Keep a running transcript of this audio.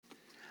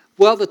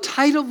Well, the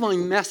title of my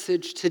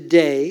message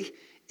today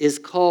is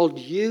called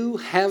You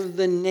Have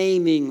the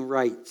Naming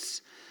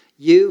Rights.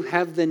 You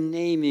have the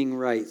naming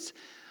rights.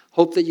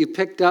 Hope that you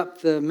picked up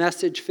the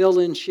message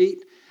fill-in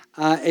sheet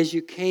as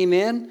you came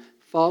in.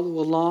 Follow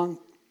along.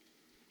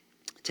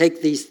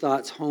 Take these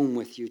thoughts home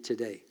with you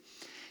today.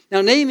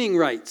 Now, naming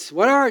rights.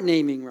 What are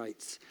naming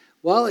rights?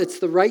 Well, it's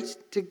the right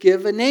to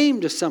give a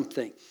name to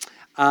something.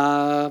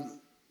 The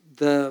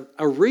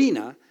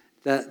arena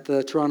that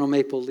the Toronto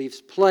Maple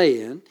Leafs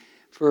play in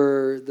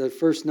for the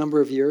first number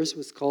of years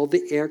was called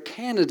the Air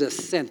Canada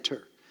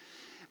Centre.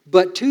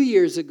 But 2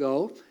 years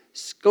ago,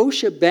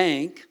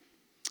 Scotiabank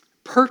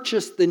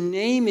purchased the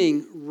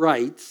naming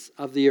rights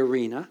of the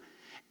arena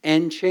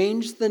and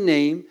changed the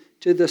name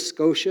to the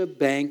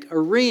Scotiabank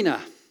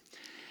Arena.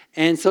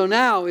 And so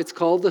now it's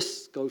called the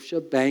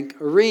Scotiabank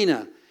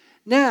Arena.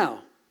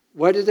 Now,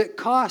 what did it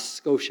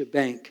cost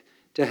Scotiabank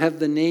to have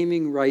the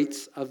naming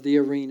rights of the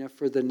arena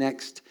for the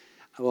next,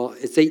 well,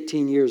 it's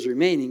 18 years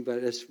remaining,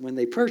 but when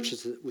they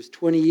purchased it, it was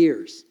 20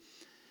 years.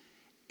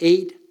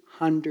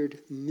 $800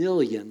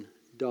 million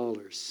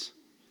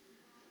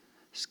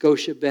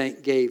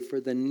Scotiabank gave for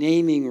the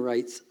naming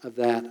rights of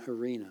that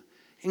arena.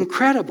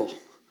 Incredible.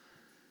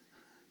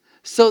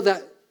 So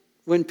that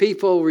when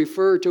people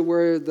refer to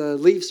where the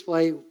Leafs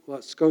play, well,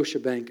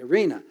 Scotiabank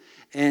Arena.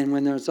 And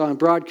when it's on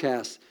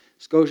broadcast,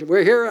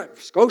 we're here at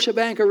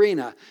Scotiabank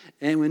Arena.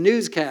 And when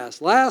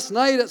newscast, last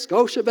night at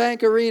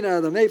Scotiabank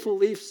Arena, the Maple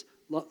Leafs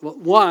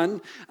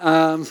won.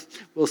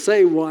 We'll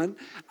say won.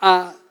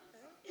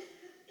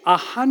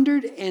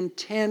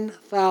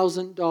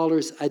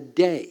 $110,000 a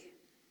day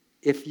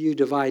if you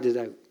divide it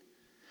out.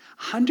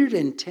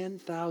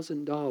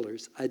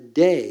 $110,000 a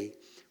day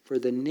for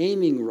the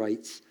naming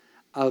rights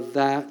of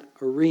that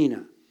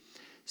arena.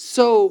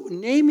 So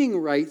naming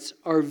rights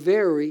are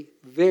very,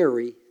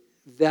 very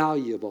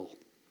valuable.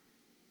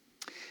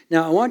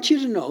 Now, I want you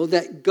to know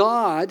that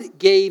God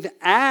gave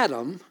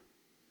Adam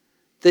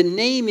the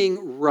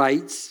naming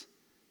rights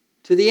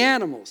to the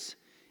animals.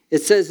 It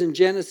says in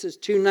Genesis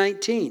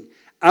 2:19,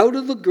 out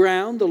of the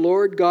ground the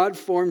Lord God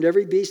formed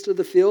every beast of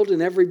the field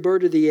and every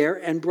bird of the air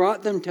and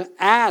brought them to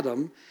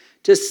Adam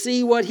to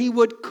see what he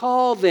would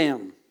call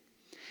them.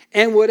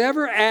 And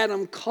whatever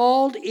Adam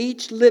called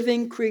each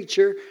living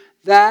creature,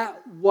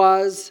 that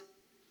was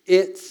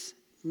its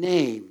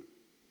name.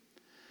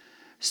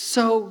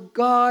 So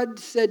God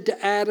said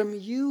to Adam,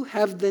 you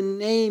have the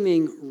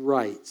naming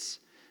rights.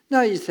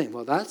 Now you think,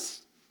 well,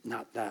 that's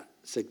not that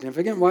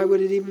significant. Why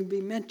would it even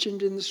be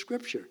mentioned in the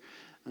scripture?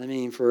 I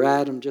mean, for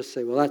Adam, just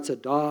say, well, that's a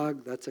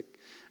dog, that's a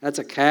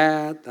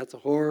cat, that's a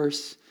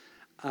horse.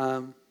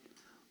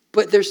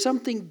 But there's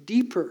something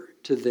deeper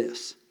to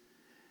this.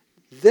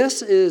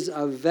 This is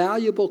a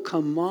valuable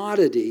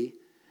commodity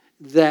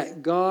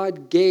that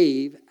God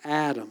gave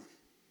Adam.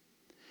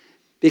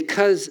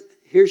 Because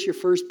here's your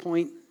first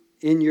point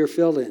in your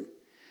fill-in.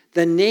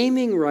 The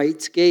naming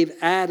rights gave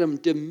Adam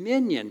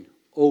dominion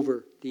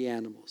over the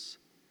animals.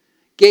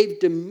 Gave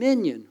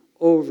dominion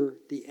over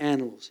the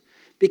animals.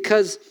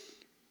 Because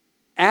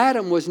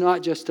Adam was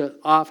not just to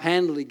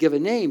offhandedly give a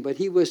name, but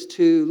he was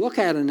to look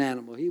at an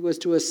animal. He was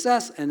to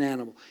assess an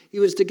animal. He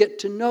was to get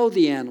to know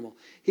the animal.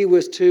 He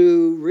was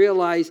to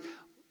realize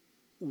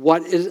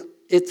what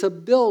its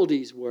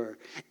abilities were.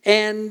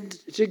 And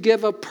to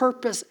give a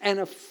purpose and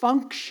a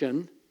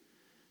function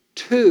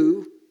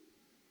to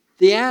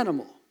the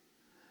animal.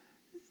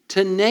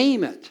 To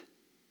name it.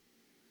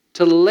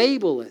 To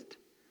label it.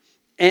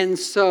 And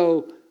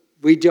so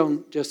we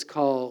don't just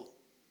call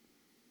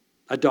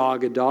a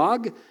dog,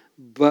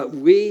 but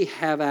we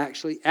have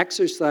actually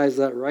exercised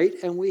that right,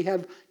 and we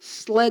have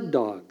sled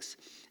dogs,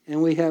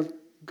 and we have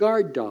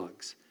guard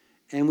dogs,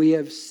 and we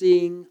have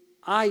seeing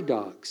eye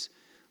dogs.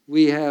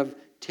 We have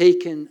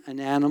taken an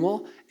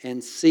animal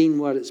and seen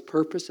what its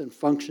purpose and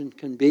function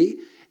can be,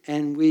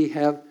 and we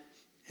have,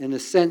 in a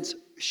sense,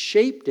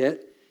 shaped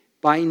it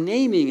by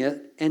naming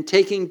it and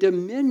taking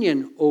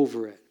dominion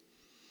over it.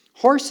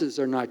 Horses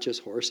are not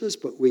just horses,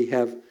 but we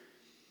have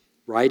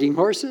riding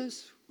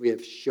horses, we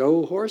have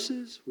show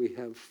horses, we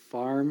have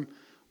farm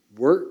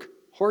work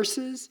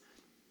horses.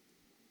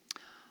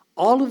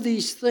 All of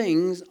these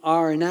things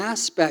are an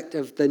aspect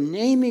of the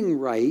naming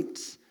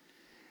rights,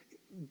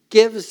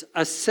 gives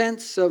a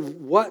sense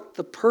of what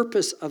the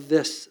purpose of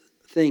this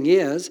thing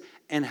is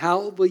and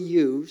how it will be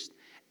used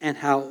and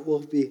how it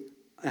will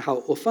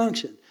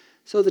function.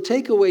 So the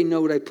takeaway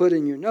note I put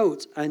in your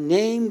notes, a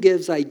name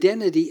gives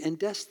identity and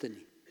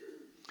destiny.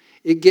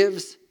 It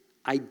gives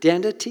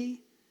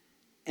identity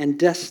and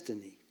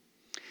destiny.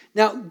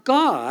 Now,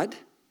 God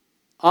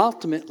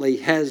ultimately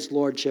has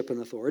lordship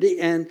and authority,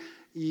 and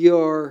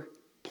your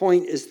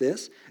point is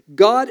this.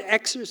 God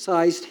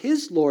exercised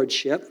his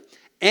lordship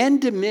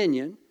and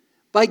dominion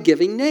by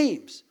giving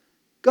names.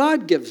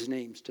 God gives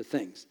names to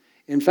things.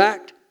 In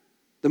fact,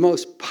 the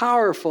most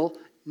powerful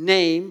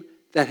name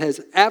that has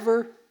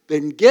ever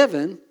been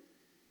given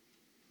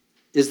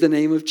is the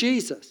name of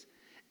Jesus.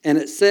 And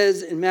it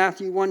says in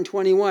Matthew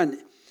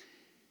 1:21,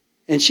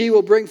 And she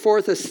will bring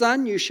forth a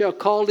son. You shall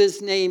call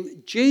his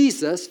name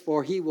Jesus,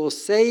 for he will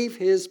save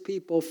his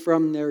people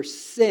from their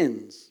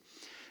sins.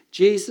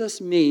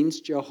 Jesus means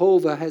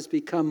Jehovah has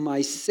become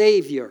my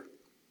Savior.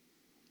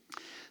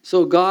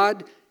 So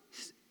God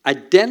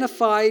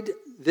identified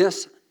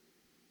this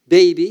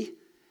baby,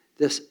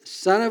 this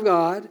Son of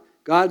God,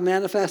 God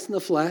manifest in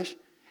the flesh,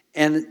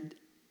 and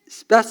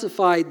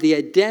specified the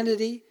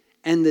identity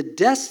and the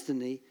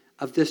destiny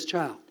of this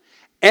child.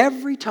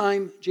 Every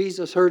time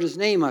Jesus heard his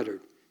name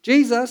uttered,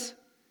 Jesus,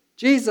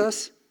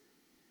 Jesus,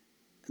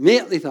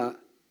 immediately thought,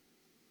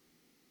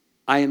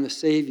 I am the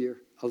Savior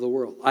of the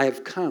world. I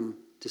have come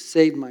to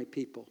save my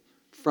people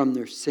from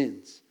their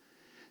sins.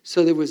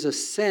 So there was a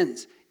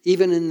sense,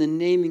 even in the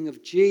naming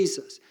of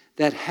Jesus,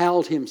 that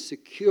held him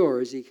secure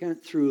as he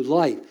went through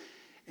life.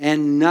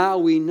 And now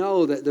we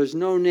know that there's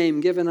no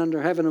name given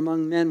under heaven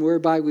among men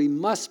whereby we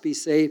must be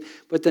saved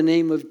but the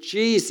name of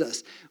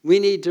Jesus. We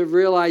need to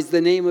realize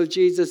the name of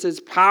Jesus is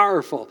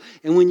powerful.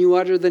 And when you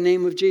utter the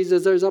name of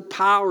Jesus, there's a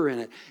power in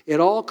it. It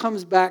all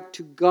comes back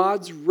to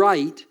God's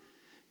right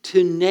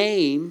to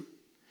name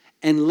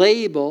and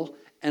label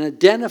and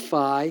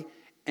identify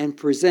and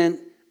present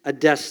a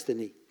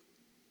destiny.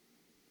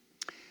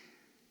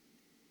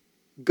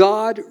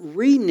 God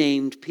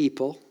renamed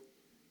people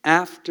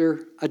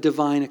after a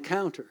divine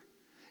encounter.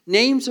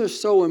 Names are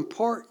so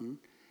important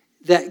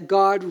that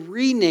God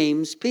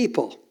renames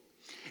people.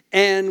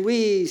 And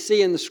we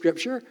see in the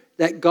scripture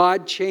that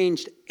God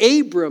changed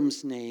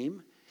Abram's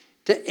name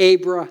to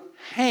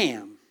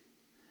Abraham.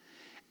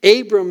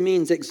 Abram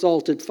means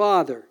exalted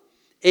father.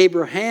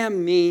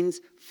 Abraham means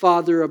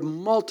father of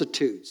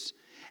multitudes.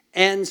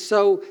 And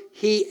so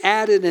he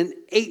added an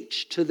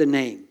H to the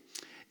name.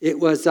 It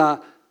was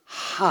a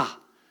ha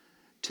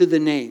to the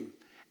name.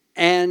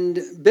 And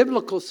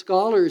biblical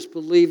scholars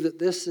believe that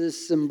this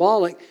is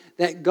symbolic,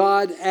 that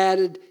God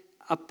added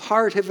a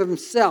part of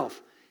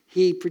himself.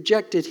 He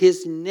projected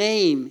his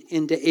name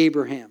into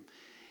Abraham.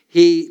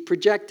 He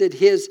projected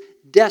his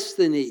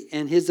destiny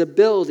and his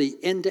ability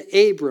into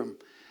Abram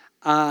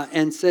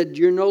and said,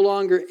 you're no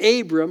longer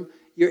Abram,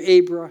 you're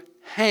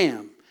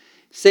Abraham.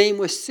 Same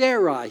with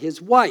Sarai,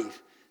 his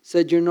wife.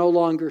 Said, you're no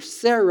longer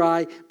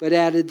Sarai, but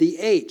added the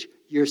H.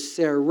 You're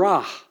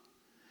Sarah.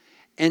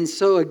 And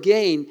so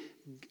again,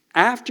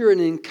 after an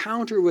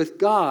encounter with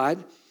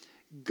God,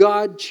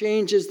 God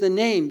changes the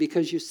name,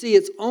 because you see,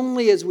 it's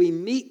only as we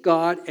meet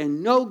God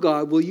and know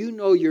God will you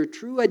know your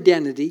true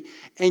identity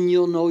and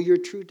you'll know your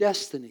true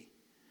destiny.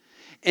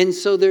 And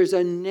so there's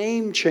a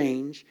name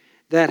change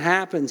that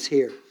happens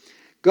here.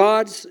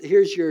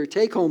 Here's your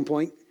take-home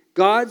point.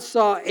 God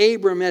saw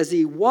Abram as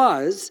he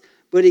was,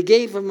 but he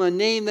gave him a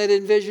name that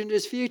envisioned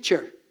his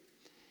future.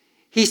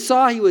 He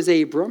saw he was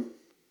Abram,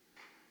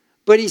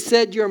 but he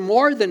said, you're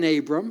more than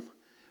Abram.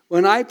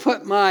 When I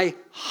put my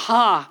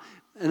ha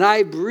and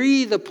I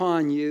breathe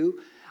upon you,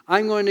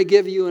 I'm going to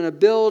give you an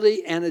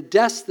ability and a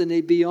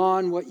destiny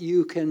beyond what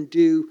you can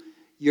do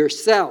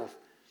yourself.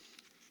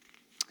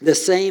 The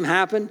same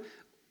happened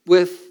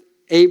with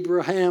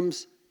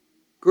Abraham's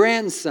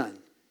grandson,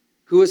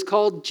 who was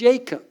called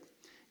Jacob.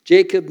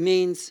 Jacob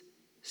means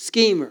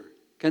schemer,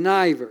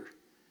 conniver,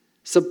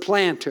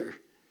 supplanter.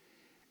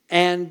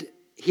 And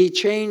he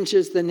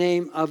changes the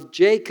name of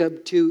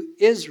Jacob to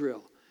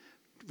Israel,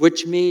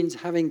 which means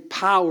having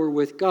power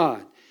with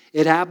God.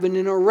 It happened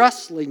in a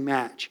wrestling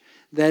match,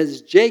 that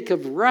as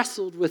Jacob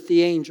wrestled with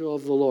the angel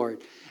of the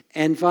Lord.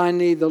 And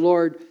finally the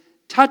Lord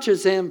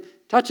touches him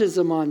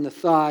on the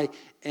thigh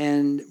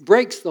and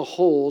breaks the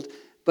hold.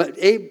 But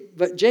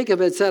Jacob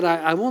had said,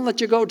 I won't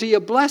let you go till you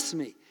bless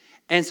me.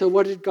 And so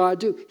what did God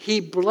do? He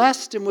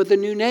blessed him with a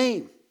new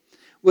name,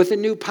 with a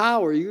new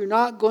power. You're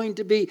not going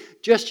to be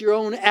just your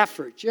own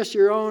effort, just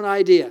your own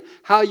idea,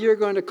 how you're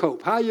going to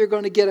cope, how you're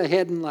going to get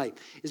ahead in life.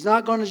 It's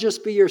not going to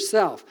just be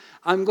yourself.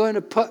 I'm going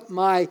to put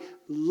my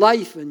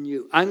life in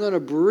you. I'm going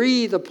to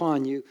breathe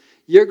upon you.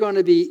 You're going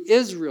to be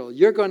Israel.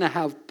 You're going to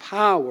have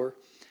power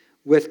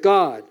with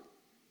God.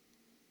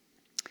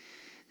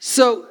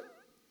 So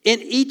in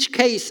each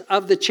case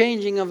of the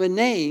changing of a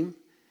name,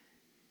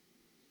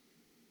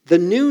 the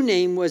new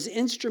name was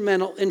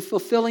instrumental in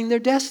fulfilling their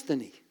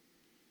destiny.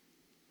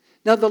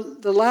 Now,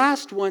 the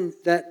last one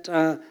that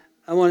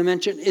I want to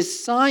mention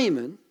is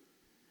Simon.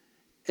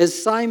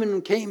 As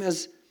Simon came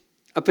as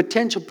a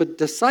potential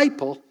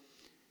disciple,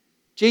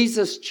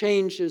 Jesus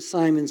changes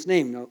Simon's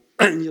name. Now,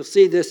 you'll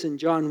see this in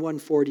John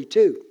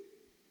 1:42.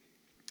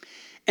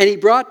 And he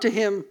brought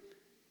him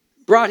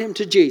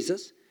to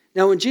Jesus.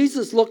 Now, when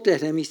Jesus looked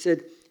at him, he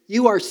said,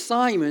 you are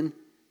Simon,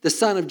 the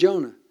son of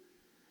Jonah.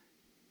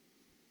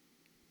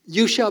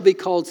 You shall be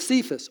called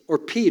Cephas, or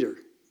Peter.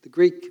 The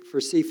Greek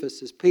for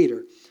Cephas is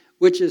Peter,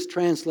 which is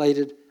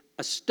translated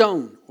a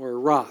stone or a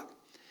rock.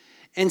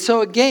 And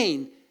so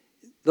again,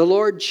 the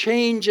Lord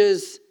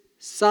changes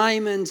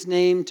Simon's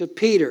name to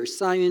Peter.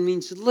 Simon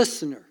means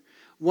listener,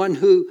 one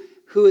who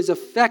is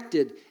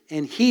affected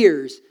and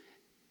hears.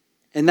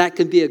 And that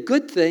can be a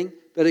good thing,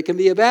 but it can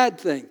be a bad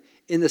thing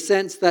in the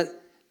sense that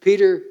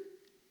Peter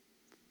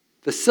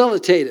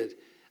facilitated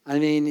I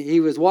mean, he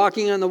was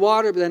walking on the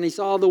water, but then he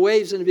saw the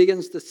waves and he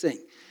begins to sink.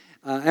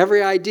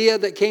 Every idea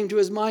that came to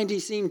his mind, he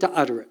seemed to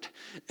utter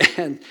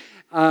it.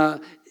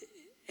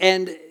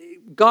 And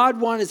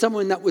God wanted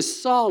someone that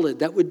was solid,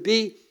 that would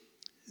be,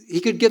 he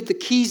could give the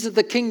keys of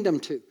the kingdom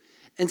to.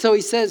 And so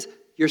he says,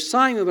 you're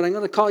Simon, but I'm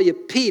going to call you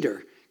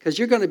Peter, because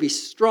you're going to be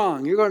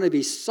strong. You're going to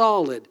be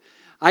solid.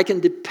 I can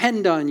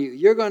depend on you.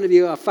 You're going to be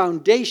a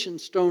foundation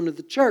stone of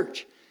the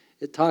church.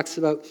 It talks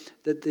about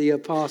that the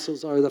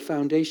apostles are the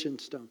foundation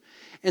stone.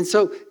 And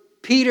so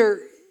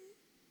Peter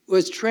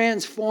was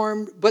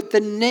transformed, but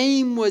the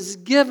name was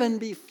given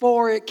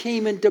before it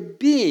came into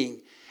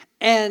being.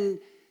 And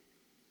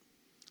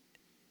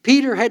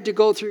Peter had to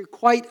go through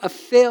quite a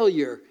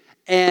failure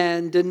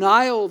and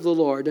denial of the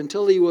Lord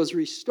until he was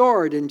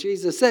restored. And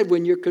Jesus said,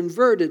 when you're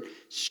converted,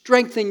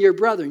 strengthen your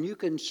brethren. You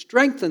can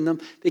strengthen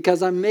them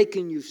because I'm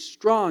making you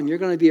strong. You're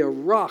going to be a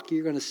rock.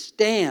 You're going to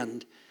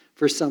stand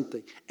for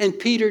something. And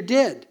Peter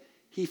did.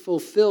 He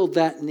fulfilled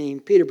that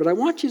name, Peter. But I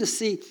want you to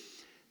see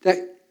that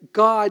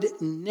God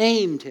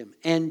named him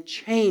and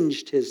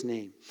changed his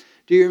name.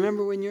 Do you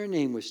remember when your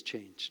name was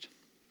changed?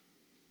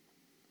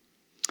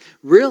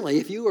 Really,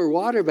 if you were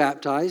water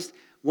baptized,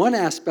 one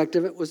aspect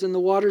of it was in the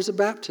waters of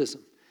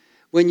baptism.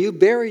 When you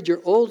buried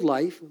your old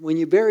life, when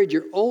you buried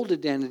your old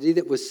identity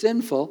that was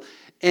sinful,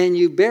 and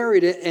you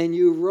buried it, and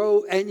you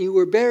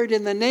were buried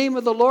in the name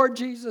of the Lord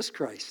Jesus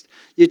Christ.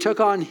 You took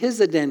on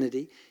his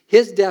identity.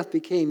 His death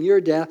became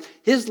your death.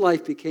 His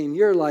life became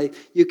your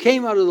life. You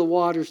came out of the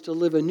waters to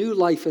live a new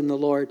life in the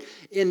Lord.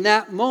 In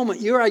that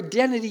moment, your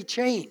identity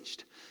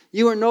changed.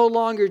 You are no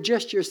longer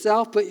just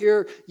yourself, but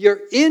you're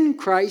in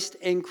Christ,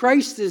 and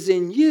Christ is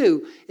in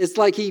you. It's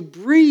like he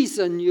breathes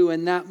on you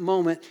in that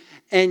moment,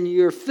 and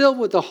you're filled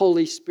with the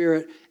Holy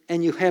Spirit,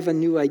 and you have a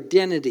new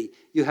identity.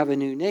 You have a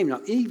new name.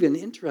 Now, even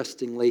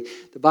interestingly,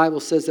 the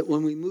Bible says that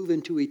when we move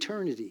into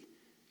eternity,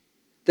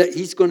 that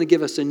he's going to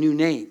give us a new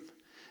name.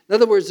 In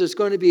other words, there's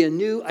going to be a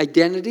new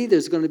identity.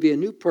 There's going to be a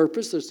new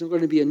purpose. There's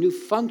going to be a new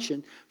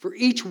function for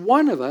each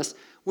one of us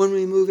when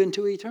we move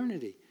into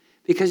eternity,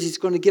 because he's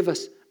going to give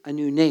us a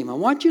new name. I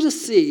want you to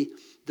see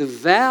the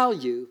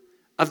value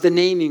of the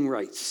naming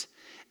rights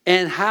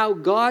and how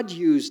God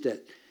used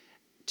it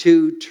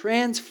to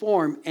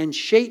transform and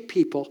shape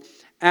people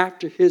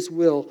after his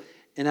will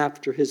and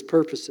after his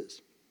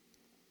purposes.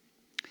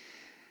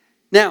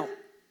 Now,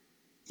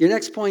 your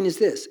next point is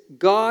this.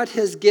 God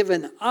has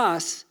given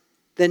us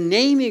the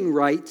naming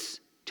rights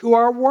to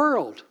our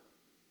world.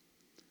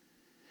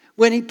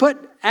 When he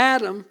put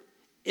Adam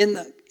in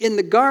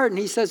the garden,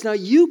 he says, now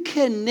you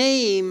can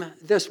name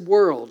this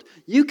world.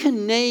 You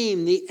can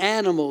name the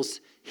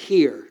animals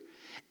here.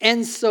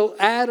 And so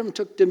Adam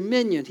took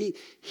dominion.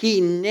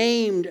 He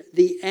named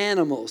the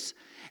animals.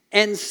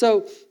 And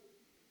so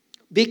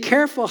be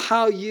careful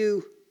how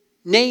you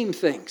name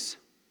things.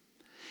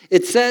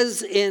 It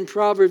says in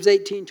Proverbs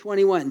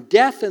 18:21,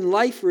 death and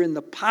life are in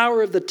the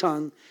power of the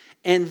tongue,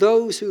 and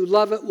those who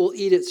love it will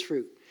eat its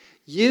fruit.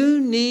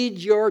 You need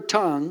your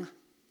tongue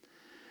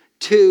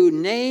to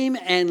name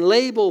and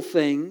label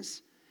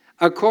things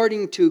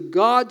according to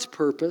God's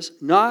purpose,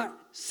 not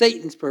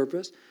Satan's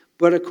purpose,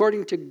 but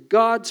according to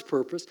God's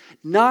purpose,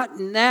 not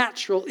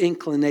natural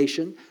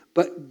inclination,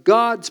 but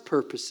God's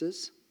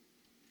purposes.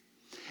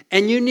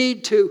 And you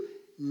need to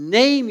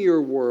name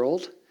your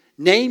world,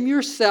 name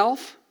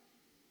yourself,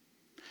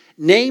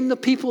 name the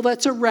people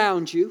that's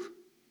around you,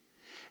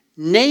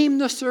 name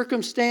the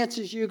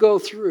circumstances you go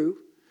through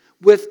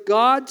with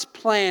God's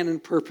plan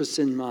and purpose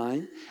in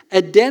mind,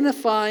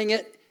 identifying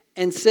it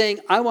and saying,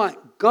 I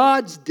want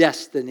God's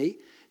destiny,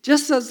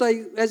 just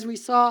as we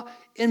saw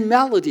in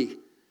Melody.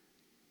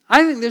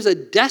 I think there's a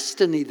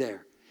destiny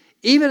there.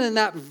 Even in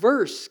that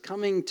verse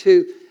coming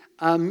to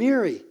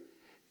Mary,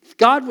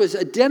 God was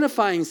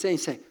identifying,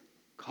 saying,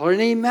 call her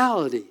name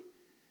Melody.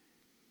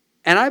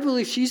 And I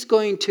believe she's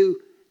going to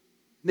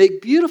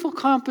make beautiful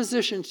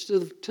compositions to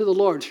the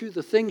Lord through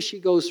the things she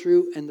goes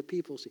through and the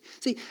people see.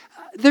 See,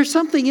 there's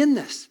something in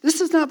this.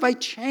 This is not by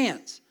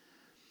chance.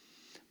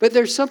 But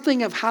there's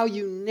something of how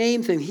you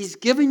name things. He's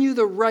given you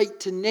the right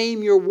to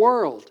name your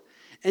world.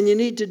 And you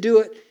need to do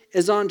it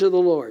as unto the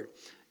Lord.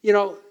 You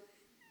know,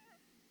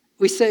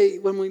 we say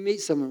when we meet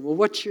someone, well,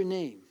 what's your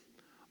name?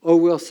 Or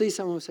we'll see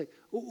someone and say,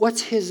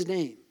 what's his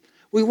name?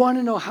 We want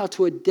to know how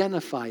to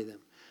identify them.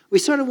 We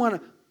sort of want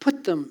to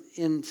put them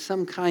in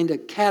some kind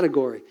of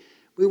category.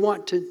 We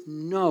want to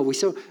know.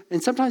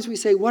 And sometimes we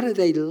say, what are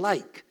they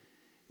like?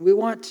 We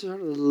want to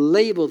sort of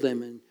label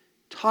them and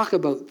talk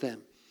about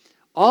them.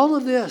 All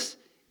of this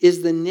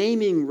is the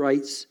naming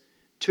rights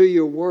to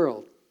your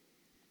world.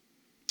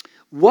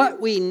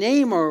 What we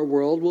name our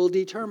world will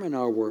determine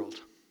our world.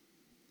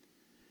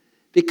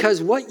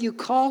 Because what you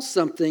call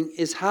something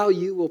is how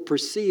you will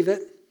perceive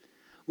it,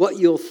 what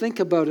you'll think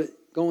about it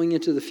going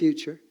into the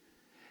future.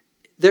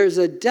 There's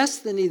a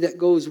destiny that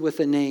goes with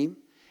a name,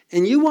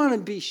 and you want to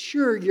be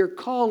sure you're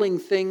calling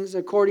things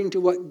according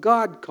to what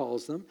God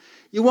calls them.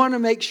 You want to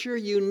make sure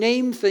you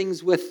name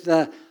things with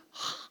the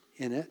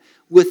in it,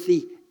 with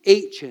the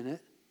H in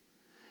it.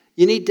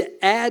 You need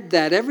to add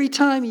that. Every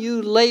time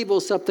you label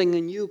something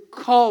and you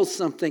call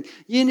something,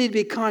 you need to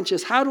be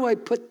conscious. How do I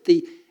put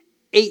the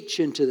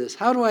H into this?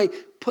 How do I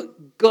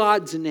put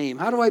God's name?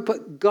 How do I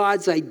put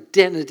God's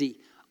identity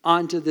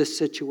onto this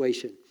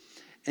situation?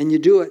 And you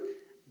do it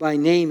by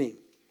naming.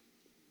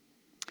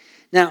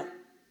 Now,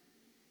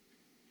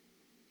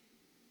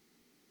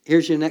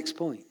 here's your next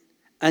point.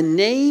 A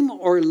name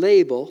or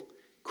label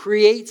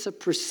creates a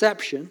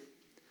perception.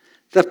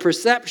 The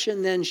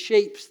perception then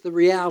shapes the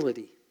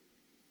reality.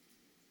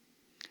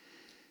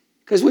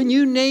 Because when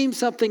you name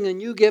something and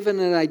you give it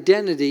an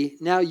identity,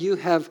 now you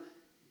have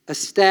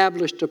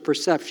established a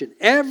perception.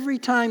 Every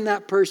time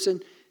that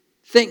person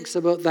thinks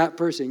about that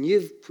person,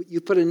 you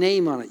put a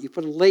name on it, you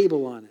put a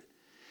label on it.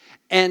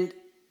 And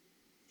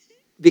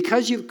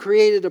because you've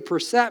created a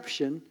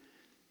perception,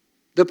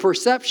 the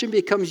perception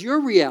becomes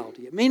your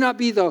reality. It may not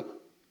be the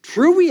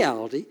true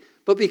reality,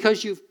 but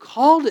because you've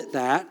called it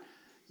that,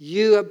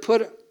 you have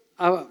put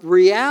a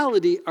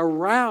reality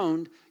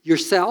around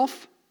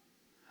yourself,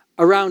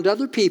 around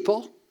other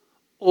people,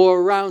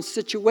 or around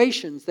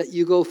situations that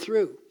you go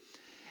through.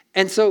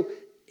 And so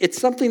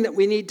it's something that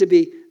we need to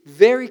be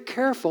very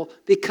careful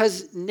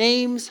because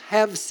names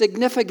have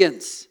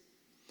significance.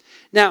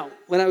 Now,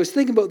 when I was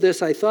thinking about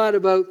this, I thought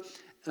about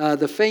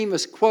the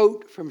famous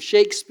quote from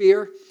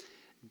Shakespeare.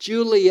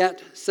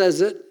 Juliet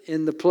says it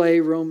in the play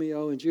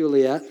Romeo and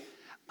Juliet.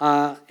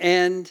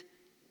 And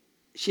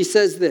she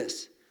says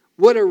this,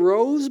 "Would a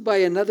rose by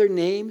another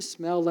name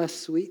smell less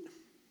sweet?"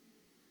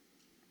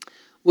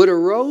 Would a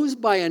rose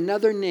by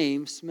another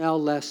name smell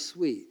less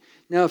sweet?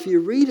 Now, if you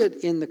read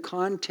it in the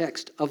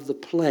context of the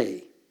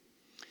play,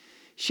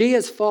 she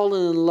has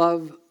fallen in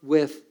love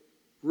with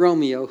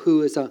Romeo,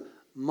 who is a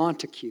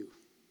Montague.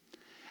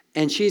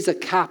 And she's a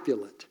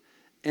Capulet.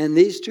 And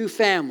these two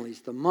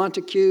families, the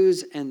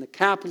Montagues and the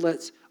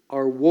Capulets,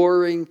 are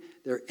warring.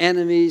 They're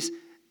enemies.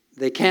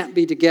 They can't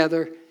be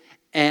together.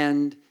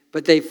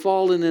 But they've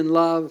fallen in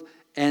love,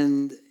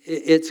 and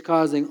it's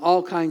causing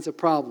all kinds of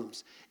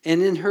problems.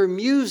 And in her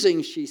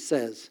musing, she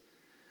says,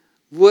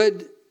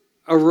 would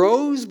a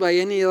rose by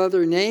any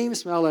other name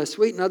smell less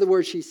sweet? In other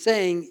words, she's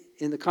saying,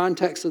 in the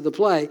context of the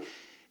play,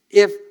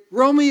 if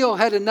Romeo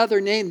had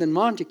another name than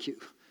Montague,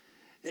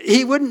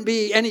 he wouldn't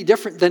be any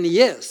different than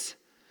he is.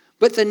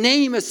 But the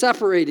name is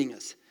separating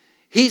us.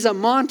 He's a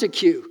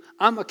Montague.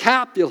 I'm a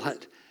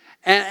Capulet.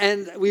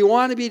 And we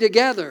want to be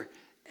together.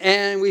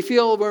 And we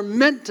feel we're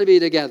meant to be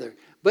together.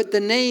 But the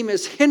name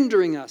is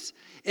hindering us.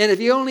 And if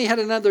he only had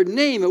another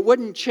name, it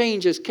wouldn't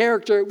change his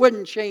character. It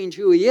wouldn't change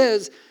who he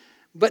is.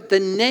 But the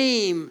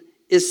name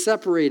is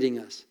separating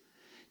us.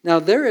 Now,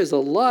 there is a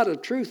lot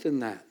of truth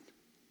in that.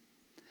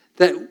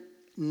 That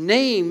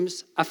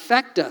names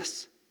affect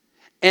us.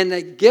 And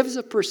it gives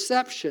a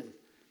perception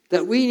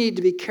that we need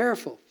to be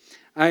careful.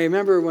 I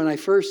remember when I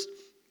first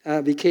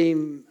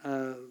became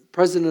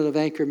president of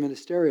Anchor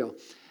Ministerial.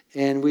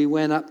 And we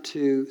went up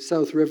to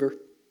South River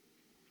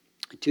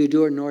to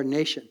do an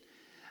ordination.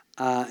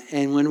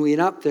 And when we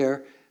went up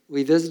there,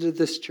 we visited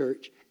this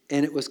church,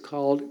 and it was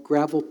called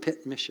Gravel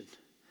Pit Mission.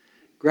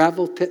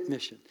 Gravel Pit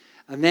Mission.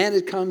 A man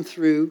had come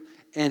through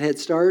and had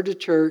started a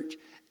church,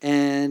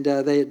 and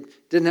they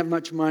didn't have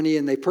much money,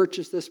 and they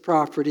purchased this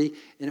property,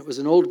 and it was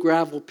an old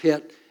gravel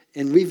pit,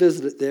 and we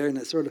visited there, and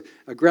it's sort of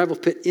a gravel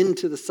pit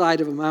into the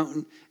side of a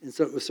mountain, and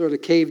so it was sort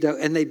of caved out,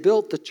 and they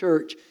built the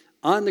church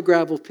on the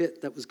gravel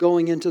pit that was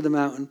going into the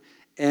mountain,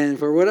 and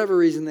for whatever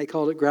reason, they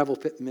called it Gravel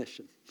Pit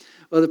Mission.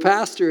 Well, the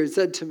pastor had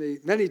said to me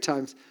many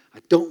times, I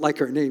don't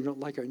like our name, don't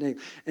like our name.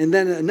 And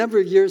then a number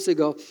of years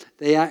ago,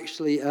 they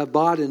actually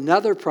bought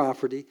another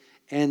property,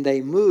 and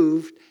they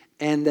moved,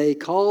 and they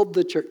called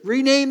the church,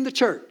 renamed the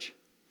church,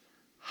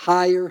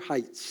 Higher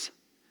Heights.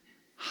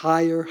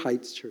 Higher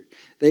Heights Church.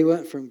 They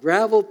went from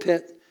Gravel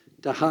Pit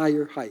to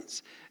Higher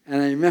Heights.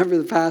 And I remember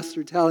the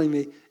pastor telling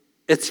me,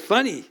 it's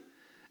funny.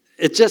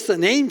 It's just a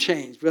name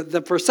change, but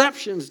the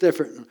perception's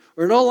different.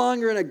 We're no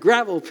longer in a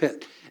gravel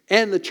pit.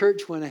 And the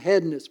church went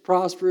ahead and it's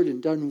prospered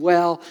and done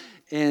well.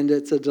 And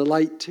it's a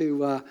delight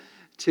to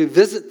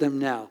visit them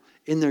now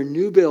in their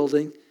new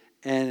building.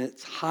 And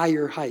it's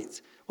Higher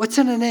Heights. What's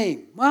in a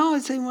name? Well,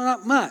 I'd say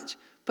not much.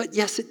 But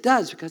yes, it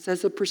does, because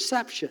that's a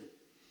perception.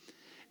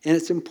 And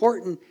it's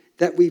important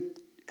that we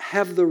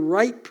have the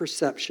right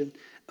perception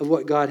of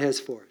what God has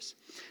for us.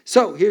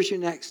 So here's your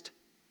next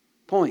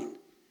point.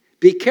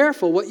 Be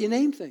careful what you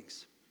name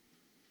things.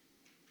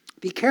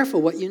 Be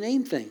careful what you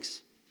name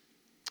things.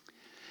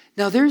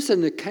 Now, there's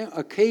an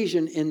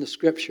occasion in the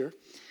scripture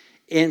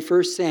in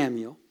 1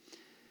 Samuel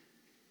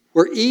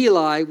where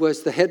Eli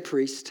was the head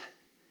priest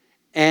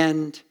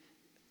and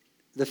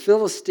the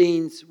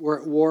Philistines were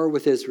at war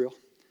with Israel.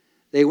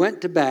 They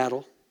went to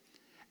battle,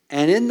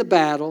 and in the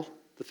battle,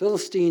 the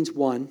Philistines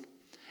won,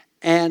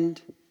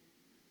 and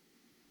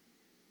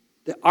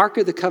the Ark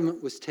of the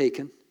Covenant was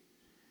taken,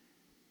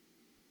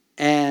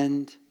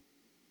 and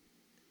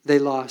they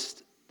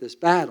lost this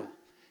battle.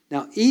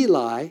 Now,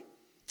 Eli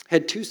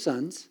had two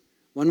sons.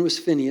 One was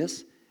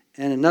Phinehas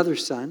and another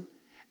son,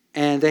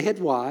 and they had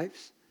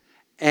wives.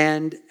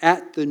 And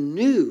at the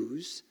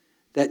news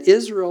that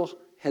Israel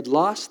had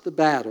lost the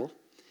battle,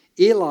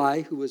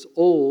 Eli, who was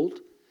old,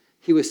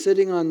 he was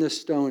sitting on this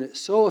stone. It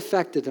so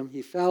affected him,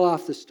 he fell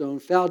off the stone,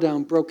 fell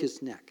down, broke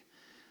his neck.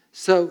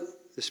 So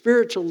the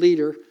spiritual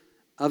leader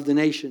of the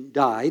nation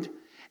died,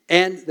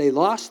 and they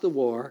lost the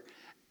war,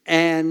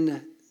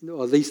 and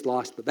or at least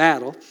lost the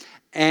battle,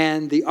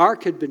 and the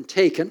ark had been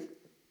taken.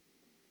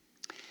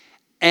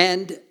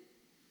 And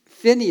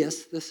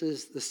Phinehas, this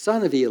is the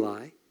son of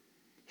Eli,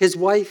 his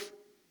wife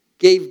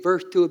gave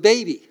birth to a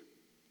baby.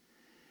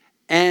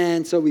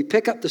 And so we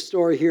pick up the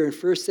story here in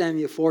 1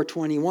 Samuel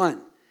 4:21.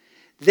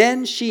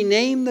 Then she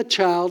named the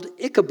child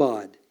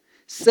Ichabod,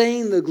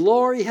 saying, the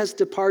glory has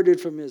departed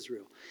from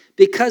Israel,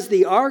 because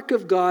the ark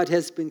of God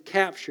has been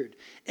captured,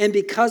 and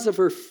because of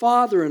her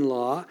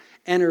father-in-law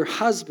and her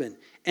husband.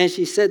 And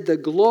she said, the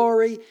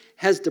glory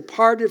has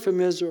departed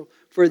from Israel,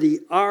 for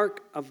the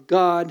ark of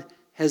God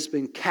has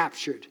been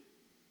captured.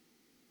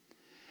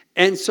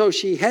 And so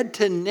she had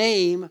to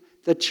name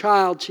the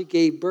child she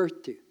gave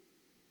birth to.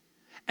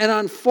 And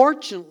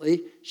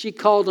unfortunately, she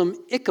called him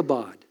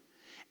Ichabod.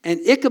 And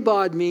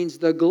Ichabod means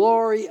the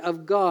glory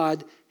of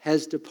God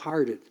has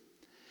departed.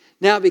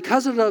 Now,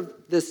 because of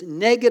this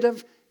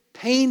negative,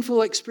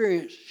 painful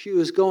experience she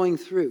was going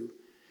through,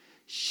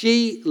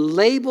 she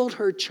labeled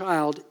her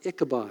child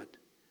Ichabod.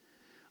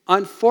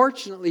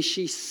 Unfortunately,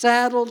 she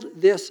saddled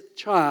this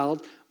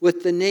child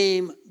with the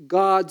name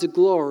God's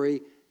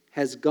glory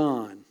has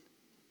gone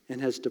and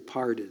has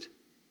departed.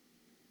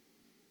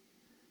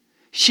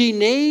 She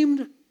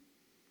named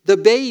the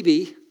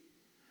baby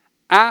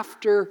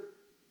after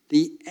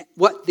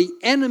what the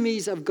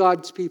enemies of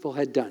God's people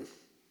had done.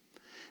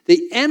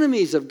 The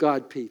enemies of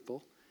God's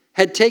people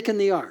had taken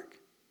the ark.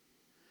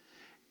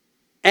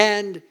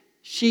 And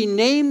she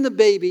named the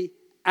baby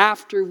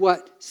after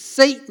what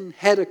Satan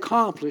had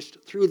accomplished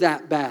through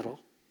that battle,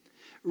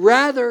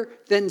 rather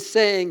than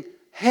saying,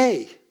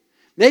 hey,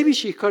 maybe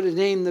she could have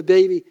named the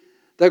baby,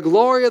 the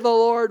glory of the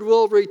Lord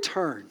will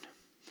return.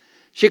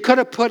 She could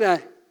have put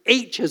a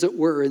H, as it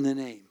were, in the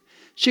name.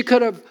 She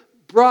could have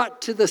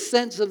brought to the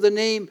sense of the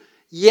name,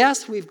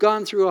 yes, we've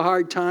gone through a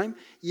hard time.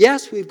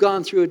 Yes, we've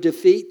gone through a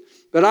defeat.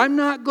 But I'm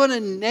not going to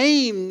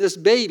name this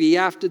baby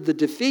after the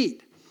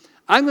defeat.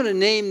 I'm going to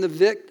name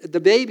the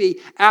baby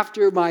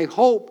after my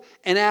hope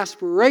and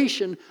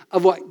aspiration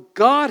of what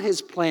God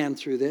has planned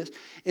through this.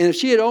 And if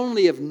she had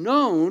only have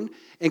known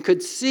and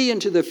could see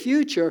into the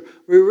future,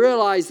 we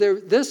realize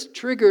this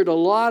triggered a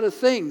lot of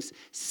things.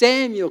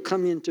 Samuel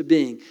come into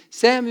being.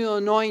 Samuel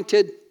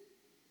anointed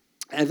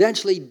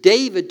eventually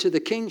David to the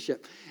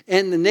kingship.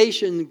 And the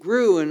nation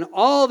grew, and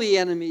all the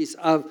enemies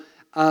of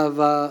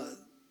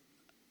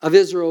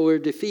Israel were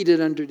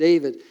defeated under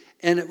David.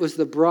 And it was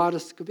the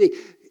broadest could be.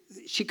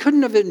 She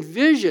couldn't have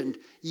envisioned,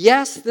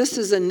 yes, this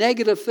is a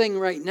negative thing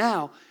right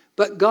now,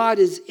 but God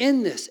is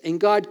in this, and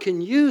God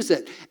can use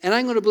it. And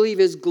I'm going to believe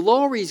His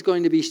glory is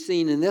going to be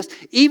seen in this.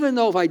 Even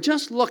though if I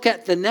just look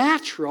at the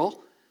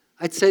natural,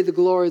 I'd say the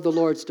glory of the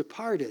Lord's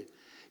departed.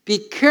 Be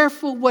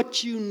careful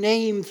what you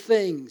name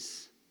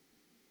things.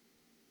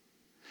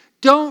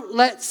 Don't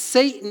let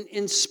Satan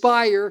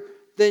inspire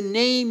the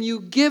name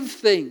you give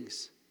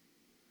things.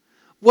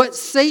 What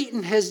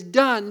Satan has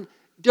done,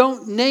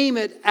 don't name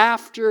it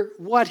after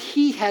what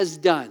he has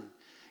done.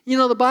 You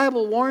know, the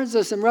Bible warns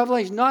us in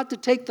Revelation not to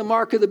take the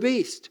mark of the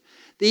beast.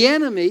 The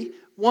enemy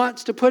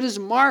wants to put his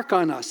mark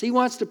on us. He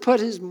wants to put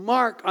his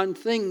mark on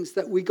things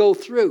that we go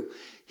through.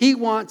 He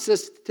wants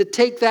us to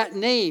take that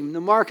name,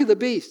 the mark of the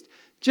beast.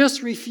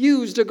 Just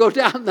refuse to go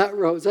down that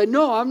road. Say,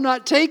 no, I'm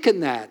not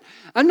taking that.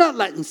 I'm not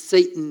letting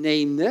Satan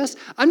name this.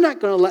 I'm not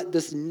going to let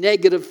this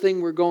negative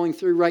thing we're going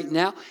through right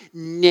now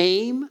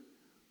name.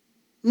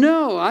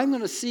 No, I'm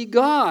going to see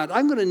God.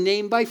 I'm going to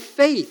name by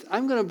faith.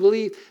 I'm going to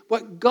believe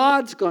what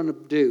God's going to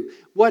do,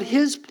 what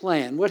His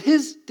plan, what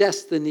His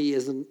destiny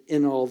is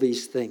in all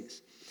these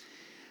things.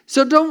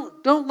 So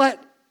don't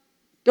let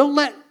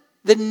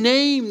the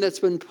name that's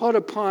been put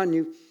upon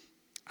you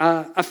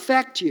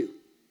affect you.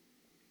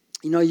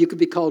 You know, you could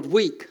be called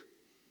weak.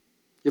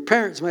 Your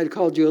parents might have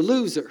called you a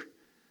loser.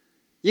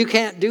 You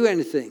can't do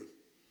anything.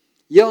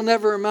 You'll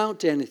never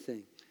amount to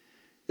anything.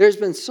 There's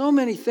been so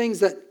many things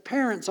that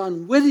parents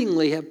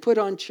unwittingly have put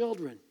on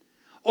children,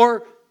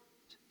 or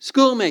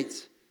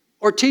schoolmates,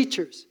 or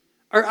teachers,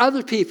 or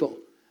other people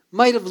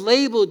might have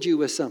labeled you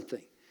with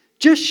something.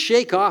 Just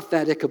shake off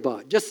that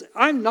Ichabod.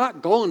 I'm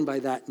not going by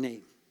that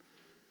name.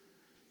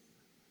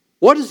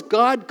 What has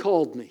God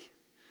called me?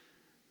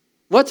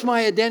 What's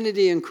my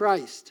identity in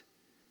Christ?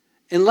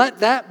 And let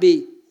that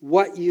be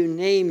what you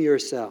name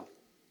yourself.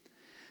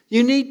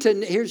 You need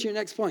to, here's your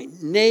next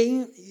point,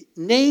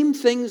 name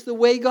things the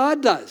way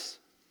God does.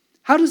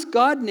 How does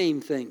God name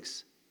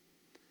things?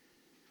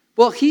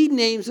 Well, He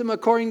names them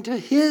according to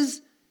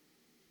His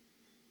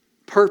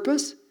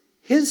purpose,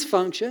 His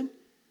function,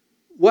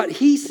 what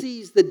He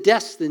sees the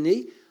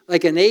destiny,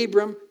 like an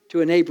Abram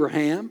to an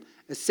Abraham,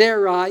 a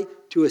Sarai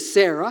to a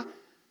Sarah,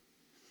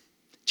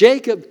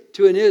 Jacob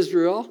to an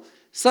Israel,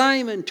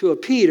 Simon to a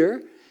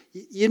Peter.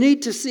 You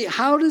need to see,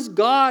 how does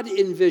God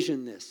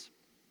envision this?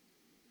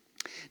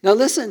 Now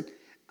listen,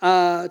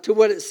 to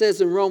what it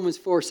says in Romans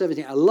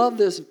 4:17. I love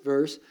this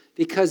verse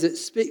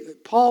because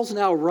Paul's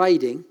now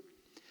writing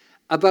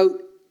about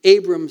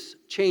Abram's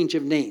change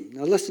of name.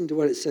 Now listen to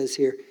what it says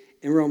here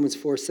in Romans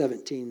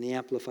 4:17, the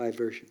Amplified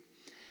Version.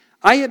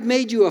 I have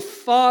made you a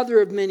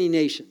father of many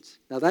nations.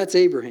 Now that's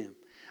Abraham.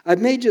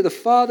 I've made you the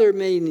father of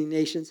many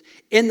nations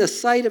in the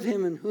sight of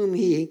him in whom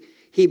he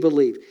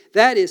believed.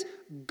 That is,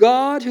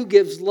 God who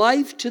gives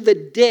life to the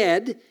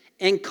dead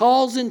and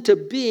calls into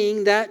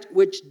being that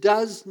which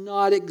does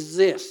not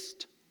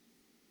exist.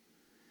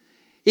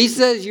 He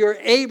says, you're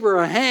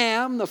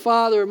Abraham, the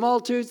father of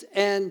multitudes,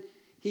 and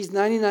he's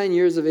 99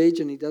 years of age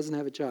and he doesn't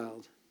have a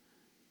child.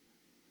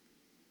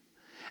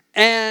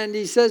 And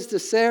he says to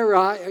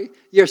Sarah,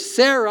 you're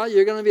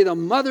going to be the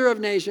mother of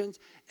nations,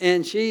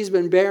 and she's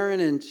been barren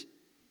and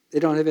they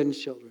don't have any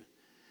children.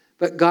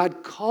 But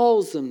God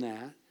calls them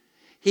that.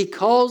 He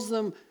calls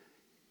them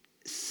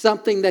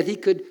something that he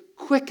could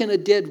quicken a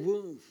dead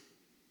womb.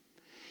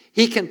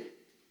 He can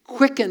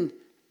quicken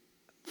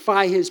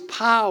by his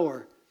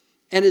power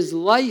and his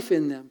life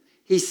in them.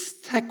 He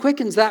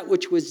quickens that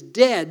which was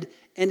dead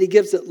and he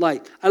gives it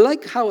life. I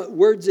like how it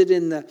words it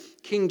in the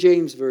King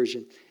James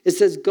Version. It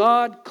says,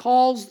 God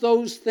calls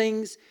those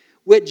things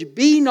which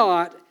be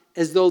not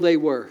as though they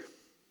were.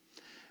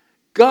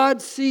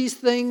 God sees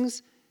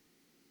things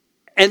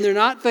and they're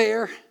not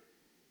there,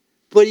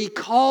 but he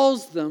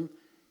calls them,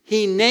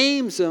 he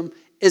names them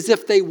as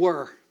if they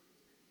were.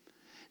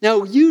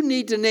 Now, you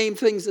need to name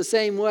things the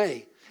same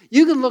way.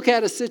 You can look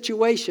at a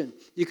situation.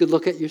 You can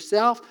look at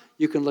yourself.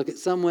 You can look at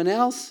someone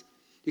else.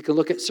 You can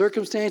look at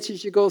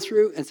circumstances you go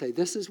through and say,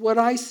 this is what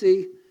I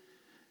see.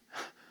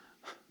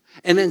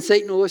 And then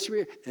Satan will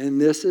whisper, and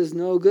this is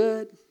no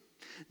good.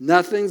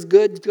 Nothing's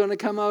good going to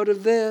come out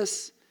of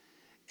this.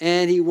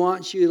 And he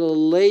wants you to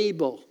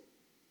label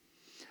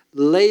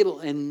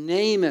and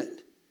name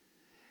it.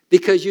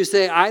 Because you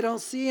say, I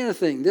don't see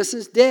anything. This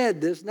is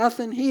dead. There's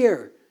nothing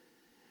here.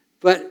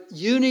 But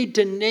you need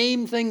to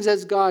name things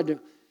as God.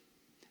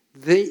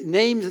 They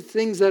name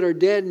things that are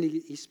dead and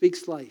he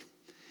speaks life.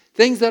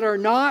 Things that are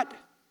not,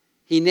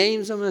 he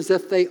names them as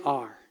if they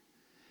are.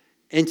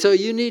 And so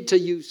you need to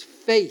use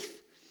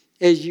faith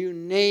as you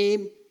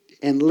name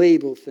and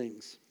label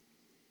things.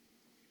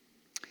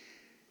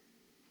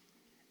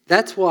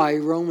 That's why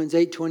Romans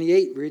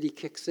 8:28 really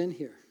kicks in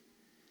here.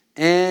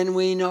 And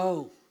we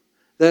know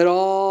that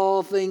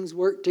all things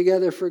work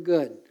together for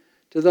good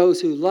to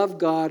those who love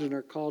God and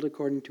are called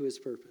according to his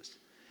purpose.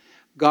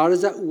 God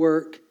is at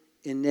work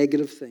in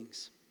negative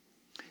things.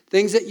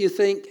 Things that you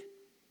think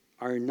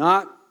are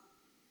not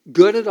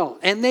good at all.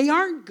 And they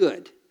aren't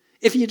good.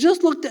 If you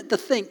just looked at the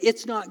thing,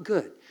 it's not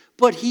good.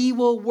 But he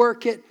will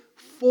work it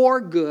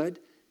for good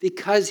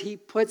because he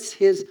puts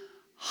his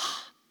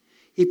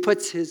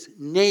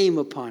name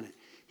upon it.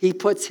 He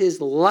puts his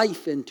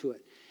life into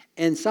it.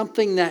 And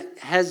something that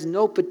has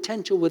no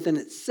potential within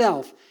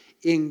itself,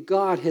 in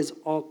God has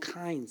all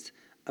kinds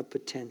of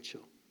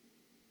potential.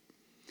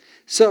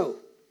 So,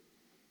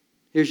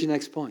 here's your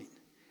next point.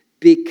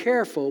 Be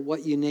careful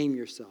what you name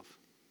yourself.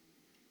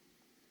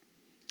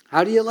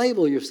 How do you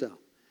label yourself?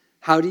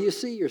 How do you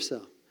see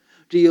yourself?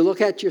 Do you look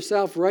at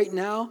yourself right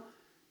now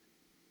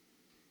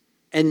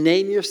and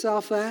name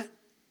yourself that?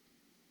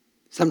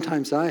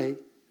 Sometimes I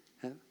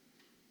have.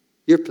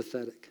 You're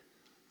pathetic.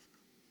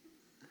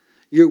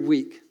 You're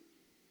weak.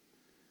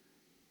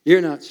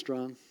 You're not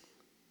strong.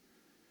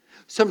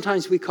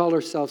 Sometimes we call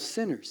ourselves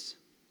sinners,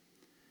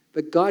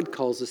 but God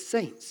calls us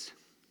saints.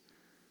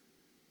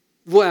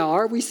 Well,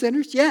 are we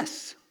sinners?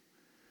 Yes.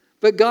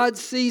 But God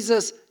sees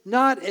us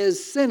not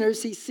as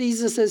sinners, he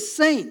sees us as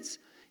saints.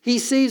 He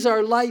sees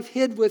our life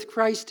hid with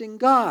Christ in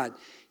God.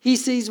 He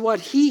sees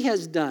what he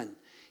has done.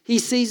 He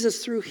sees us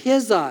through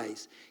his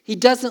eyes. He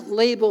doesn't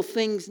label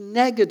things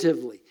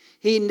negatively.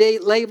 He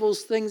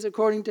labels things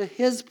according to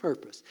his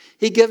purpose.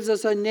 He gives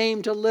us a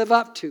name to live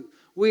up to.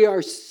 We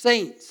are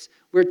saints.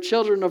 We're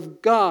children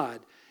of God.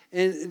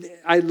 And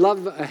I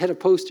had a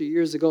poster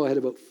years ago. I had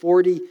about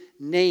 40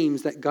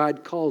 names that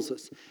God calls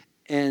us.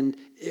 And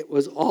it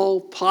was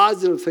all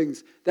positive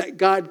things that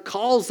God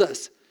calls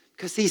us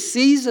because he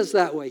sees us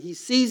that way. He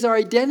sees our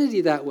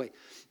identity that way.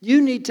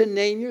 You need to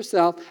name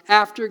yourself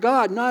after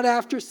God, not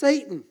after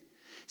Satan.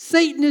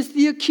 Satan is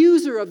the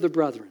accuser of the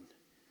brethren.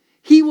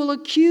 He will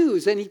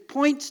accuse and he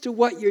points to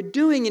what you're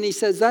doing and he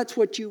says, that's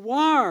what you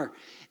are.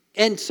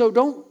 And so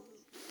don't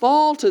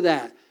fall to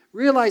that.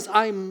 Realize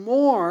I'm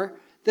more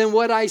than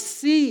what I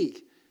see.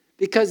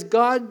 Because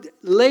God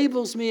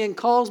labels me and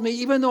calls me,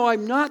 even though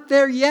I'm not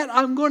there yet,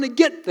 I'm going to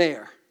get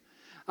there.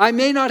 I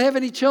may not have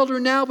any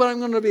children now, but I'm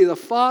going to be the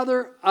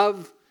father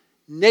of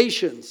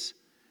nations.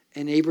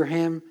 And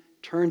Abraham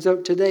turns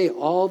out today,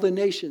 all the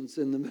nations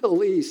in the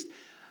Middle East,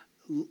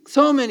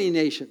 so many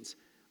nations,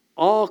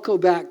 all go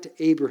back to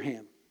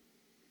Abraham,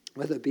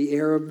 whether it be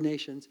Arab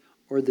nations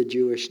or the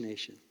Jewish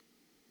nation.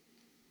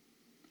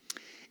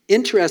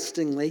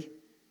 Interestingly,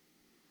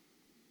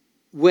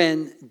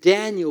 when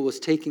Daniel was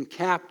taken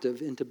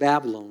captive into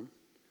Babylon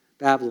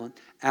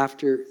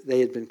after they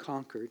had been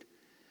conquered,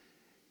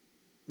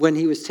 when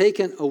he was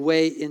taken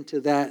away into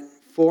that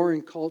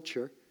foreign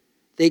culture,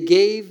 they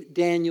gave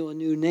Daniel a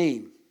new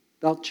name,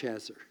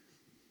 Belshazzar.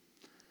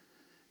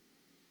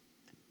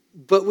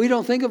 But we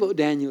don't think about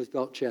Daniel as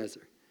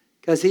Belshazzar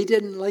because he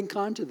didn't link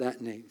onto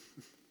that name.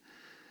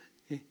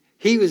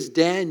 He was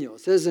Daniel.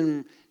 It says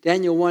in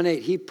Daniel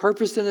 1:8, he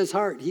purposed in his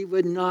heart he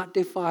would not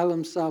defile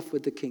himself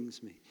with the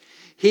king's meat.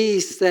 He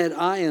said,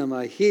 I am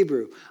a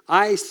Hebrew.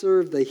 I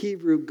serve the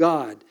Hebrew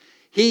God.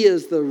 He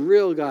is the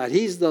real God.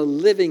 He's the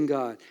living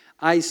God.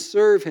 I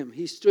serve him.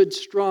 He stood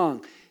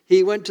strong.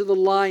 He went to the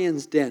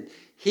lion's den.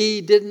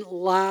 He didn't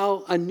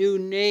allow a new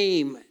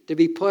name to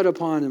be put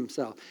upon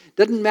himself.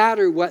 Doesn't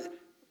matter what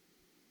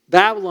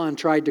Babylon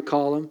tried to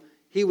call him.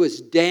 He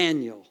was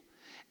Daniel.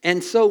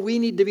 And so we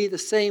need to be the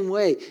same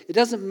way. It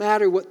doesn't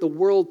matter what the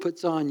world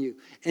puts on you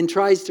and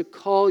tries to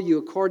call you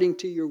according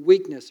to your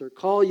weakness or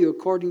call you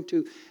according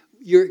to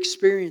your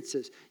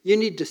experiences. You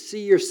need to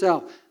see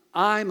yourself.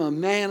 I'm a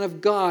man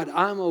of God.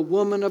 I'm a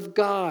woman of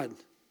God.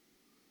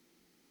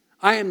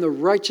 I am the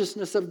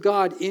righteousness of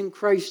God in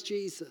Christ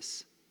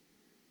Jesus.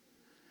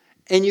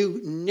 And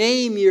you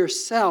name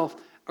yourself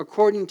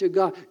according to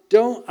God.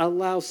 Don't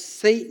allow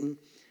Satan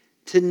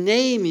to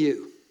name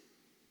you.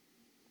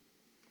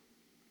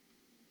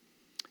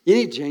 You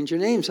need to change your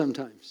name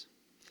sometimes.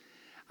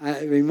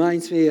 It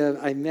reminds me of,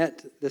 I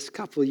met this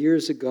couple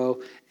years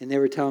ago, and they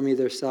were telling me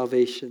their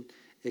salvation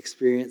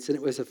experience, and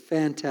it was a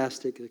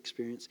fantastic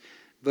experience.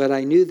 But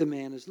I knew the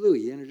man as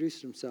Louis. He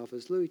introduced himself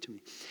as Louis to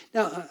me.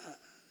 Now,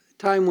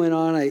 time went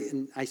on,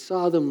 and I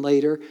saw them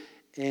later,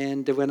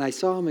 and when I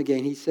saw him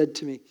again, he said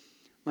to me,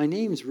 my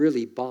name's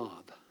really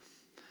Bob.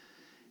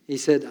 He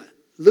said,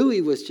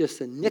 Louis was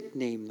just a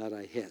nickname that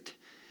I hit.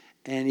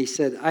 And he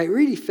said, I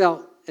really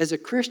felt, as a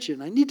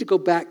Christian, I need to go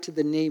back to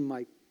the name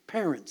my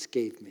parents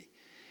gave me.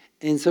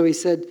 And so he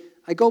said,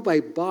 I go by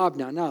Bob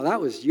now. Now,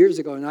 that was years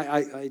ago, and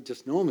I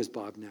just know him as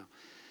Bob now.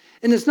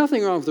 And there's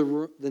nothing wrong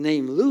with the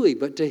name Louis,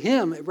 but to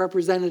him, it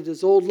represented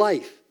his old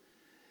life,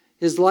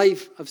 his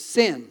life of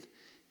sin,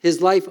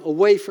 his life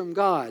away from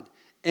God.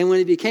 And when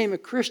he became a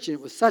Christian,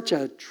 it was such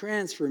a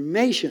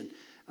transformation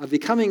of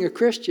becoming a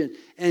Christian.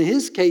 And in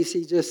his case,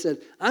 he just said,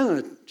 I'm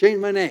going to change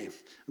my name.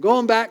 I'm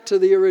going back to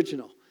the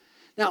original.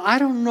 Now, I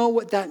don't know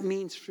what that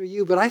means for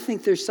you, but I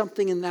think there's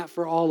something in that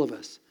for all of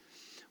us.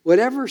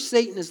 Whatever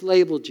Satan has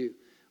labeled you,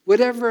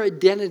 whatever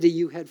identity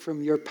you had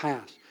from your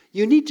past,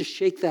 you need to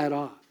shake that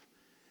off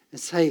and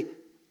say,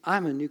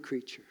 I'm a new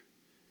creature.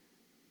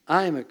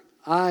 I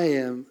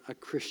am a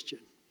Christian.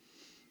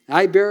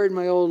 I buried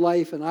my old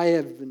life, and I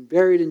have been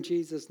buried in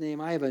Jesus'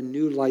 name. I have a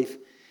new life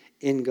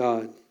in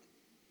God.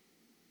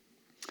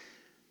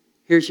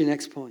 Here's your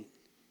next point.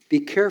 Be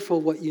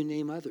careful what you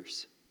name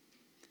others.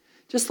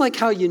 Just like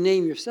how you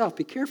name yourself,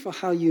 be careful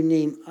how you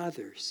name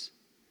others.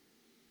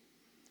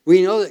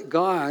 We know that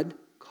God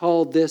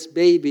called this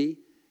baby,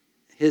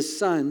 his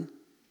son,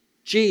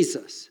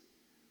 Jesus.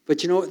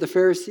 But you know what the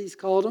Pharisees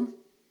called him?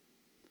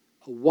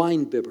 A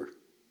wine-bibber,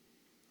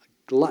 a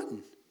glutton.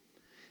 It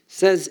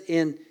says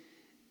in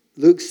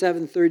Luke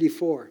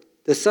 7:34,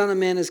 the Son of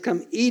Man has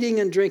come eating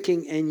and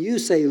drinking, and you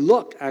say,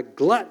 look, a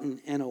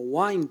glutton and a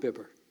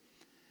wine-bibber.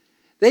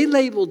 They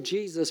labeled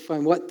Jesus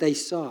from what they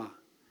saw.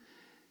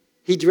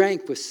 He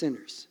drank with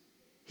sinners.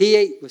 He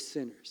ate with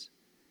sinners.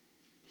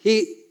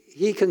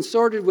 He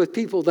consorted with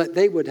people that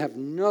they would have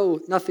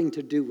nothing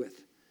to do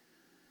with.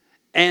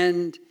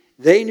 And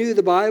they knew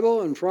the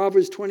Bible, and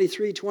Proverbs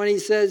 23:20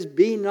 says,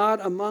 be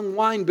not among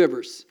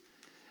wine-bibbers.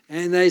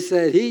 And they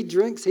said, he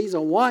drinks, he's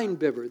a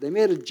wine-bibber. They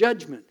made a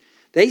judgment.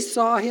 They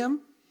saw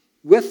him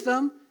with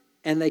them,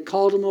 and they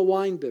called him a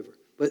wine-bibber.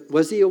 But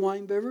was he a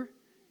wine-bibber?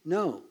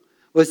 No.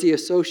 Was he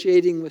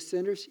associating with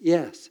sinners?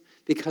 Yes,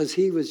 because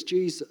he was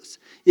Jesus.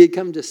 He had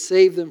come to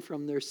save them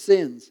from their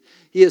sins.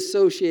 He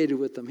associated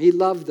with them. He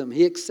loved them.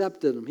 He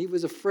accepted them. He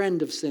was a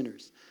friend of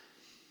sinners.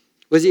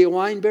 Was he a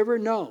wine-bibber?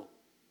 No.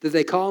 Did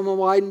they call him a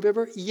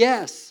wine-bibber?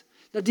 Yes.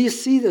 Now, do you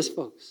see this,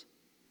 folks?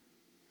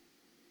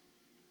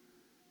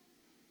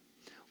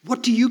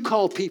 What do you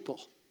call people?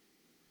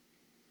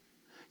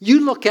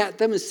 You look at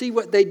them and see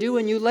what they do,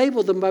 and you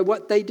label them by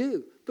what they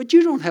do. But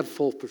you don't have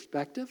full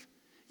perspective.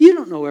 You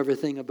don't know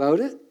everything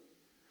about it.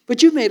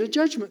 But you made a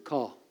judgment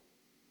call.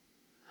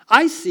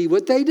 I see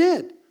what they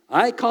did.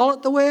 I call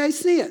it the way I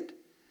see it.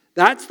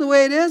 That's the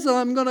way it is, and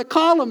I'm going to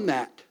call them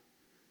that.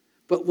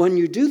 But when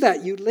you do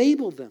that, you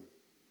label them.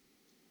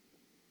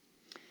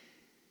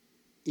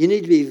 You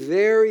need to be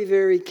very,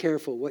 very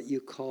careful what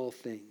you call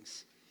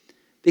things.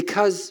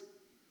 Because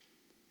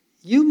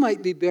you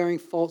might be bearing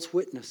false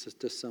witnesses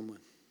to someone.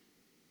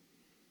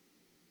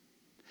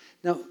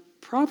 Now,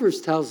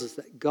 Proverbs tells us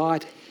that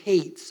God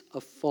hates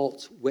a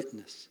false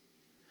witness.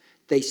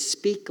 They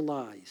speak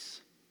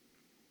lies.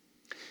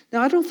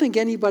 Now, I don't think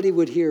anybody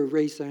would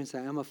raise their hand and say,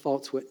 I'm a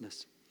false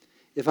witness.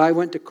 If I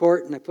went to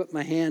court and I put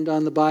my hand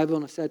on the Bible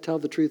and I said, tell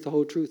the truth, the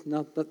whole truth,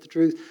 nothing but the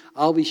truth,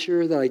 I'll be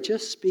sure that I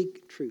just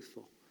speak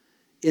truthful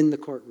in the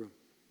courtroom.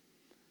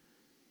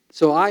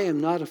 So I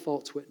am not a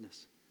false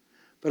witness.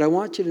 But I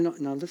want you to know,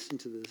 now listen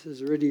to this.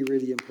 This is really,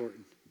 really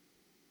important.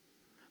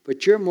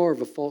 But you're more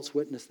of a false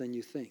witness than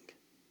you think.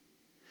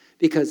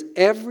 Because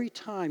every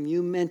time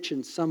you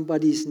mention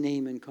somebody's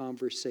name in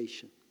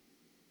conversation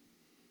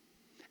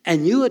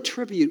and you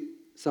attribute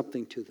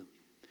something to them,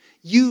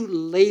 you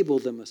label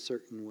them a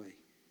certain way.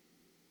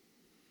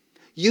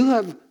 You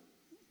have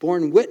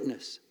borne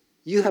witness.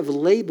 You have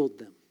labeled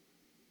them.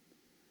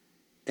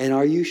 And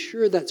are you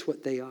sure that's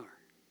what they are?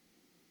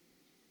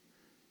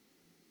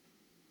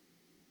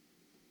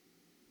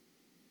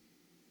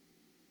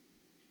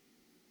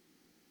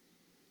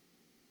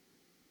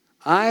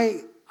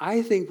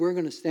 I think we're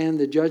going to stand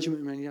the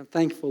judgment. And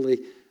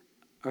thankfully,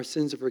 our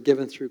sins are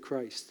forgiven through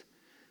Christ.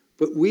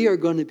 But we are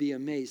going to be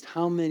amazed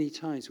how many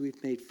times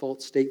we've made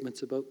false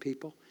statements about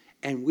people.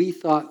 And we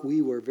thought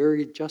we were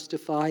very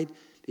justified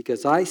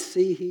because I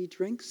see he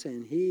drinks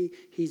and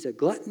he's a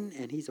glutton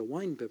and he's a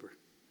wine bibber.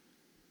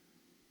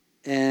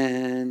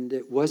 And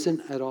it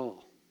wasn't at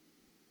all.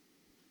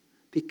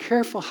 Be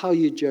careful how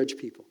you judge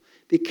people.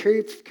 Be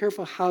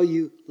careful how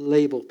you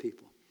label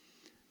people.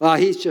 Well,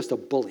 he's just a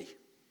bully.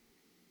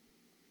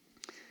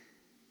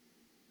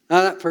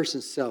 Now that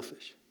person's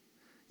selfish.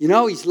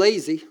 He's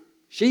lazy.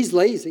 She's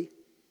lazy.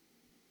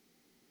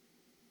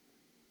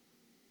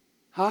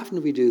 How often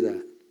do we do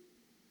that?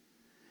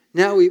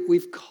 Now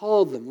we've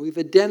called them. We've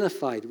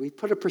identified. We've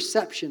put a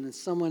perception in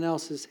someone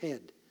else's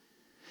head.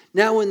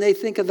 Now when they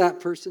think of that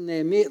person,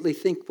 they immediately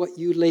think what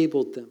you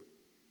labeled them.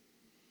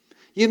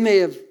 You may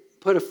have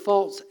put a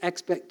false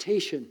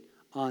expectation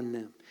on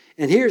them.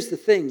 And here's the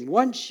thing.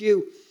 Once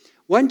you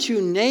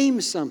name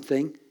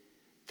something,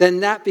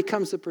 then that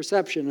becomes a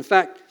perception. In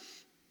fact,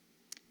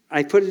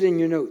 I put it in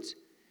your notes.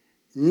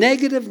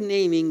 Negative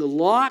naming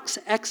locks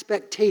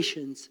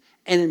expectations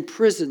and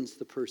imprisons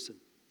the person.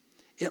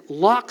 It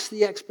locks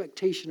the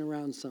expectation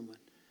around someone.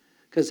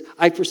 Because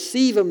I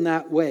perceive them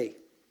that way.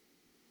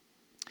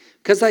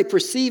 Because I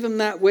perceive them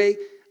that way,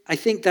 I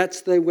think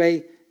that's the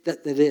way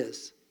that it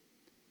is.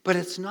 But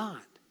it's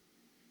not.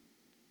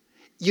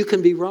 You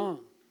can be wrong.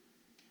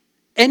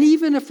 And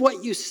even if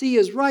what you see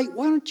is right,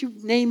 why don't you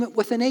name it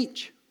with an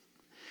H?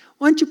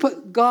 Why don't you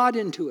put God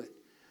into it?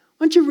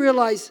 Why don't you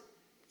realize,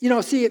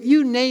 see, if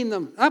you name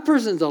them, that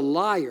person's a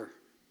liar.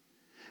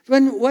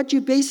 When what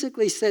you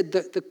basically said,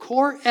 the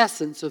core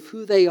essence of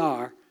who they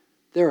are,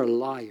 they're a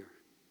liar.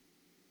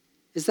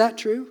 Is that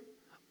true?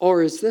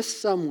 Or is this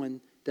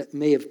someone that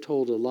may have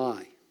told a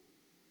lie?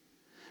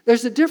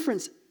 There's a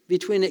difference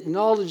between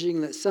acknowledging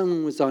that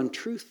someone was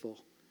untruthful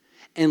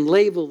and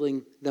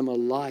labeling them a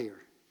liar.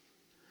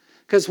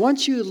 Because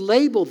once you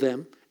label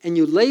them, and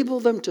you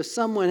label them to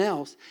someone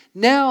else,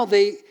 now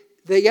the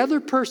other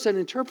person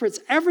interprets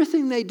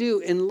everything they do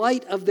in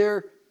light of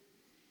their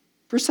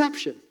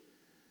perception.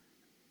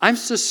 I'm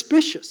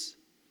suspicious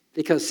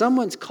because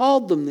someone's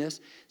called them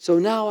this, so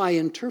now I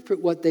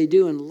interpret what they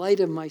do in light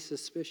of my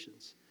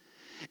suspicions.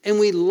 And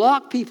we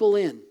lock people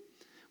in.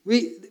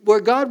 Where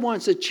God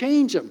wants to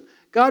change them.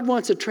 God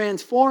wants to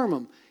transform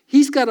them.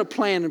 He's got a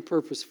plan and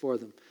purpose for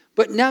them.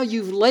 But now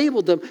you've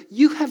labeled them.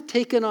 You have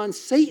taken on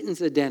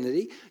Satan's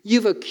identity.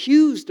 You've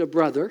accused a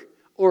brother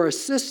or a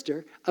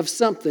sister of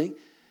something.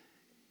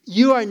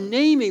 You are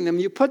naming them.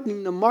 You're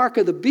putting the mark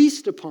of the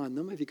beast upon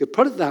them, if you could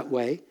put it that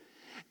way,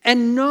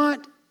 and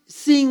not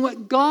seeing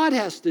what God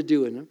has to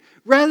do in them.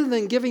 Rather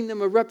than giving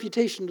them a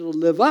reputation to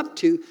live up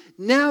to,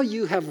 now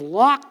you have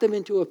locked them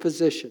into a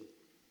position.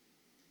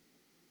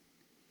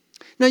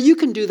 Now you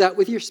can do that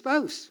with your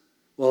spouse.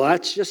 Well,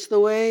 that's just the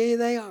way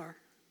they are.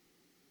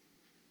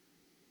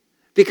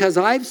 Because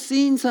I've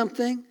seen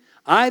something,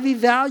 I've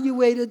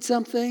evaluated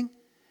something,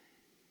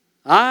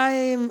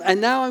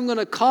 and now I'm going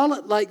to call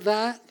it like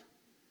that.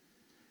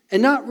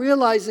 And not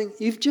realizing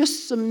you've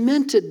just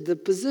cemented the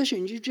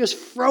position. You've just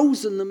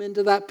frozen them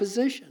into that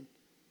position.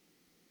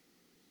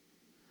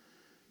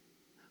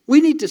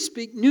 We need to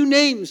speak new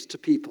names to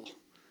people.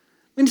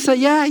 We need to say,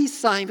 yeah, he's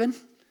Simon.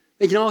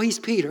 But he's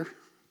Peter.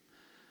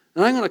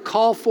 And I'm going to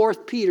call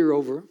forth Peter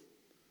over him.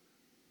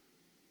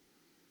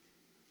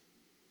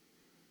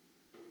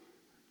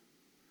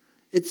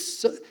 It's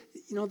so,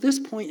 this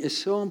point is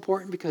so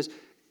important because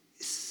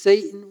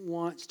Satan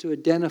wants to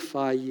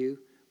identify you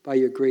by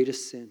your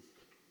greatest sin.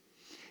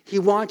 He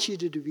wants you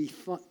to be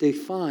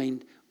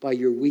defined by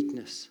your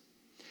weakness,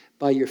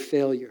 by your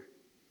failure.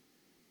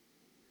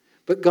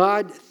 But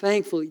God,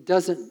 thankfully,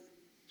 doesn't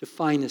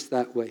define us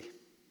that way.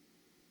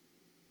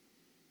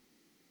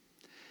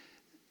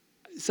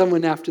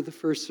 Someone after the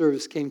first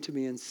service came to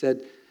me and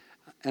said,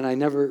 and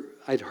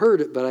I'd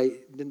heard it, but I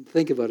didn't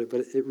think about it,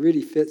 but it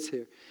really fits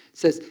here. It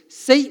says,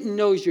 Satan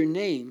knows your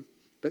name,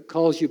 but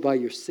calls you by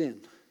your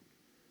sin.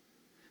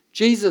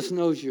 Jesus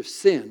knows your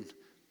sin,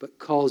 but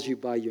calls you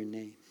by your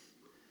name.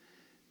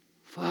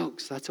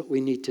 Folks, that's what we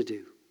need to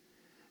do.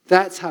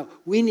 That's how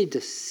we need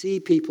to see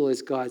people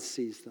as God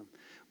sees them.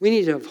 We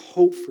need to have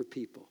hope for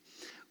people.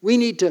 We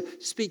need to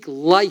speak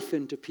life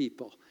into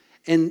people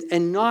and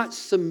not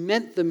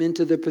cement them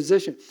into their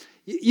position.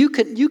 You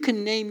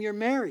can name your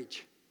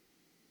marriage.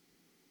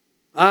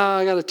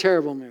 I got a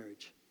terrible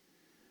marriage.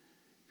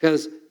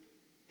 Because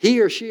he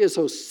or she is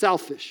so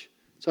selfish.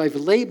 So I've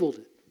labeled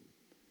it.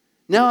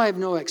 Now I have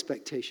no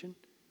expectation,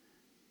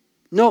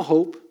 no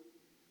hope,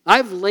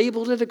 I've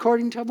labeled it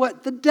according to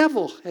what the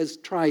devil has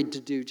tried to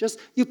do. Just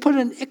you put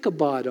an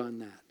Ichabod on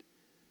that.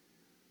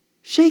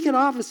 Shake it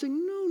off and say,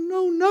 no,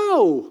 no,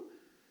 no.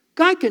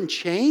 God can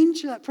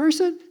change that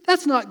person.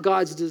 That's not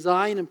God's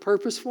design and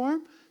purpose for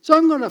him. So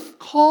I'm going to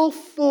call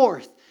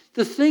forth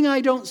the thing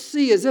I don't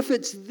see as if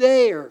it's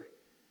there.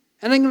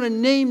 And I'm going to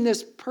name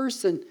this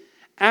person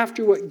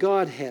after what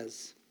God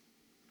has.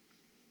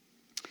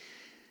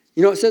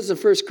 You know, it says in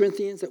 1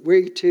 Corinthians that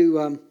we're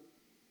to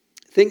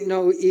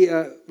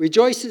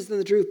rejoices in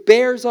the truth,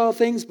 bears all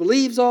things,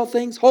 believes all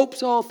things,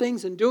 hopes all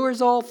things,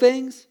 endures all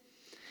things.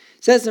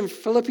 It says in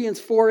Philippians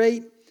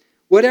 4:8,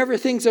 whatever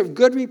things of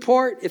good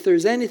report, if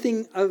there's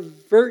anything of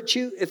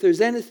virtue, if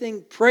there's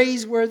anything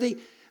praiseworthy,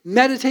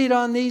 meditate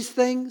on these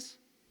things.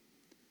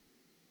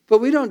 But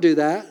we don't do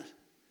that.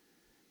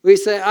 We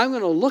say, I'm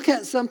going to look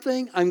at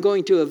something, I'm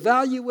going to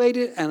evaluate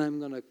it, and I'm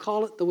going to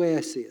call it the way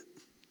I see it.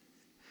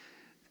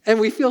 And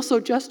we feel so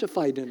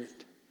justified in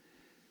it.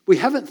 We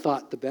haven't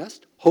thought the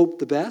best, hoped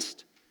the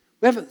best.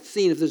 We haven't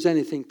seen if there's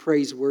anything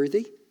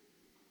praiseworthy.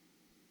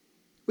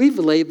 We've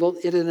labeled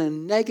it in a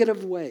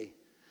negative way.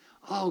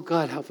 Oh,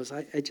 God, help us.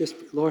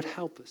 Lord,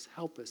 help us,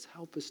 help us,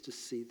 help us to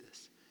see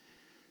this.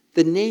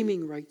 The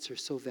naming rights are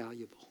so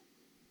valuable.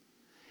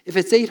 If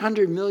it's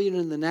 800 million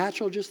in the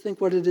natural, just think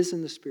what it is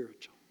in the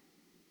spiritual.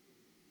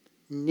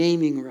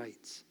 Naming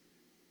rights.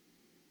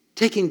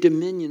 Taking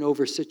dominion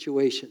over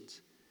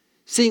situations.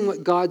 Seeing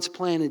what God's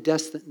plan and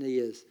destiny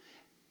is.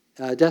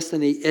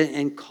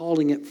 And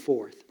calling it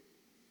forth.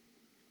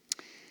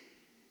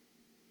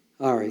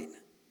 All right.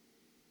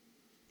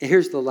 And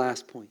here's the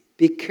last point.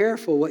 Be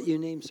careful what you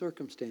name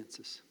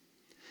circumstances.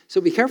 So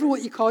be careful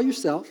what you call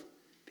yourself.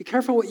 Be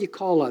careful what you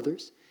call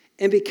others.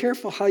 And be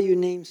careful how you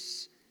name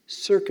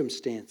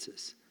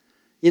circumstances.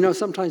 You know,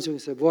 sometimes we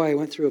say, boy, I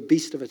went through a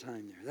beast of a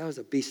time there. That was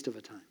a beast of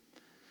a time.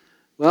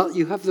 Well,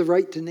 you have the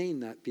right to name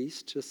that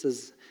beast, just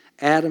as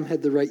Adam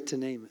had the right to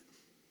name it.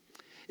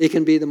 It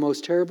can be the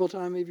most terrible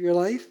time of your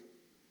life,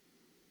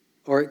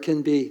 or it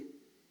can be,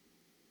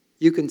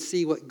 you can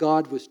see what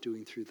God was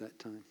doing through that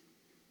time.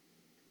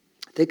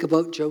 Think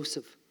about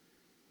Joseph.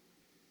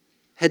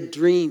 Had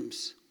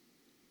dreams.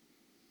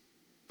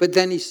 But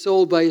then he's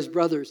sold by his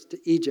brothers to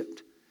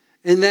Egypt.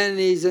 And then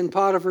he's in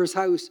Potiphar's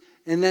house.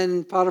 And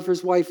then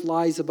Potiphar's wife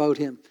lies about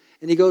him.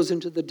 And he goes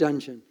into the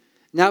dungeon.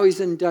 Now he's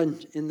in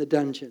the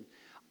dungeon.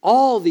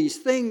 All these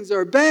things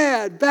are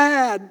bad,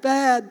 bad,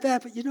 bad,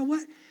 bad. But you know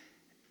what?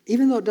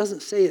 Even though it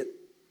doesn't say it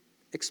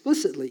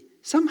explicitly,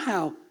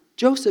 somehow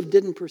Joseph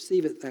didn't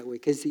perceive it that way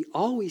because he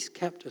always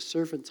kept a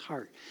servant's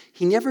heart.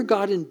 He never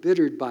got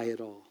embittered by it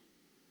all.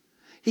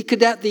 He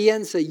could at the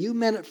end say, you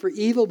meant it for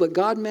evil, but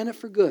God meant it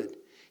for good.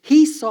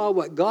 He saw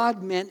what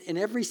God meant in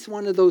every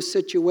one of those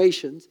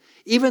situations.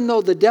 Even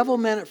though the devil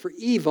meant it for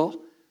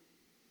evil,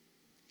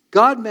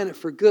 God meant it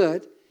for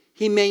good.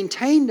 He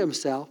maintained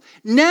himself.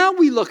 Now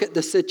we look at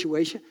the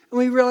situation and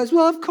we realize,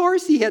 well, of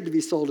course he had to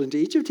be sold into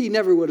Egypt. He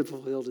never would have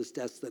fulfilled his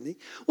destiny.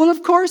 Well,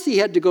 of course he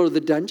had to go to the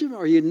dungeon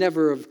or he'd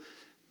never have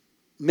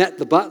met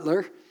the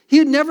butler. He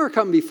had never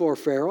come before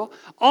Pharaoh.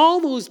 All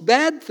those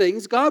bad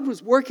things, God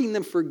was working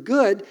them for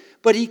good,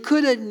 but he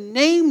could have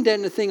named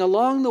anything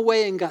along the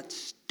way and got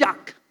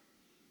stuck.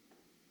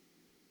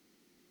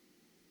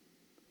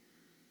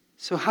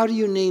 So how do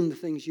you name the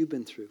things you've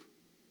been through?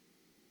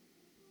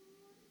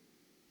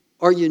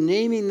 Are you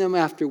naming them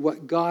after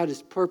what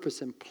God's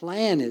purpose and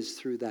plan is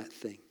through that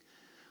thing?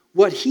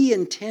 What he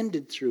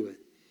intended through it?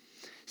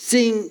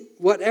 Seeing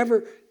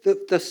whatever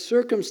the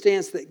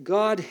circumstance that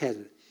God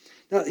had.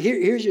 Now,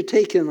 here's your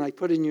take in, like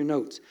put in your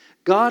notes.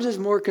 God is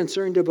more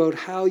concerned about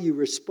how you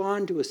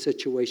respond to a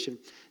situation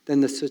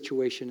than the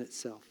situation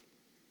itself.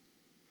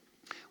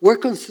 We're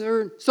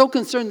so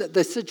concerned that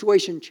the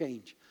situation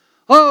change.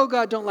 Oh,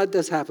 God, don't let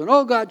this happen.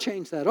 Oh, God,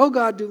 change that. Oh,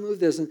 God, do move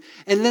this. And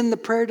then the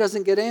prayer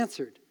doesn't get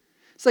answered.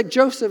 It's like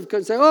Joseph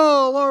could say,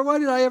 oh, Lord, why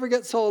did I ever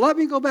get sold? Let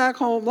me go back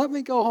home. Let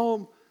me go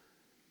home.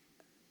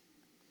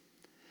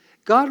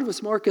 God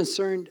was more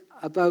concerned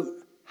about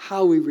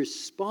how we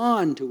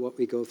respond to what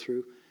we go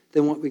through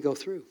than what we go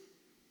through.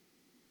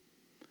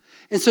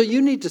 And so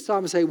you need to stop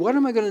and say, what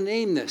am I going to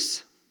name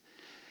this?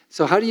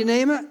 So how do you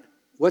name it?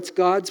 What's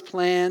God's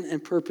plan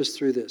and purpose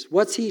through this?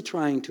 What's he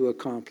trying to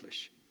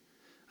accomplish?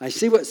 I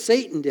see what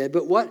Satan did,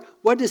 but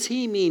what does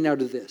he mean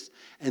out of this?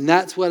 And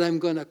that's what I'm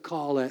going to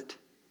call it.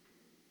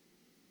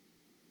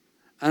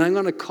 And I'm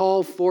going to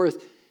call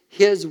forth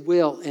his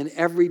will in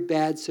every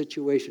bad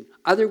situation.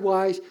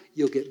 Otherwise,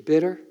 you'll get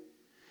bitter.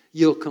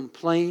 You'll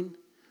complain.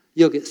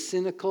 You'll get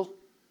cynical.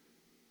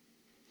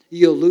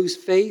 You'll lose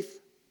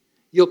faith.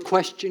 You'll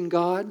question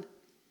God.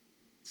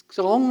 It's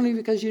only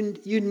because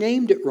you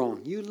named it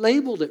wrong. You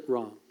labeled it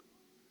wrong.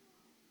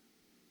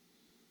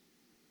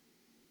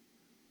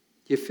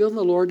 Do you feel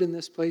the Lord in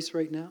this place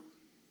right now?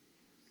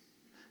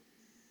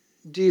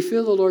 Do you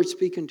feel the Lord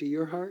speaking to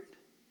your heart?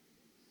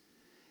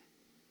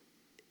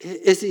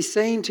 Is he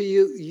saying to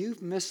you, you've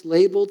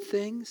mislabeled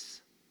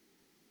things?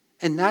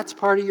 And that's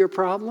part of your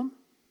problem?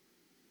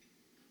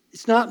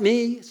 It's not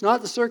me. It's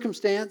not the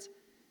circumstance.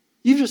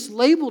 You've just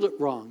labeled it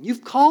wrong.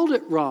 You've called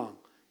it wrong.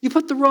 You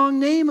put the wrong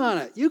name on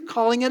it. You're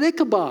calling it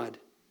Ichabod.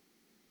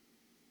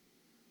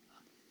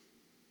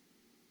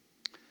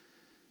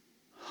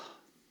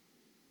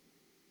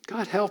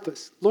 God help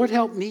us. Lord,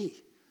 help me.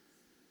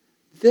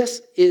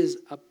 This is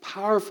a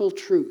powerful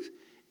truth.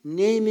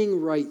 Naming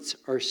rights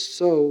are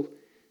so,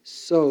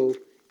 so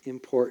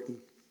important.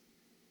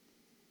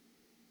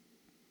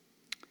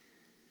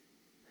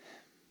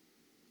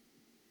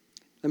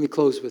 Let me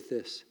close with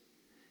this.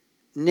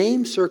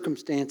 Name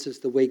circumstances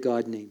the way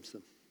God names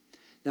them.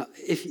 Now,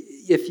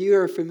 if you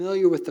are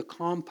familiar with the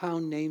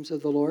compound names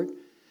of the Lord,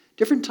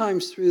 different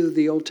times through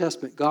the Old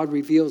Testament, God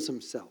reveals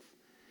himself.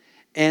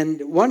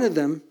 And one of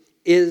them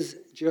is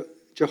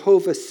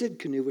Jehovah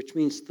Sidkenu, which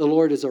means the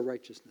Lord is our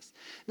righteousness.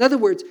 In other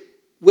words,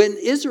 when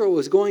Israel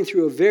was going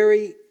through a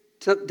very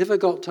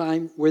difficult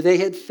time where they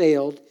had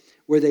failed,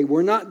 where they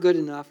were not good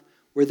enough,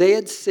 where they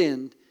had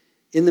sinned,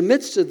 in the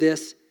midst of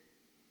this,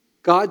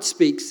 God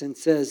speaks and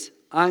says,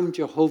 I'm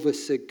Jehovah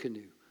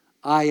Sidkenu.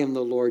 I am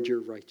the Lord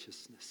your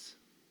righteousness.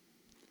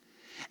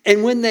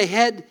 And when they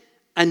had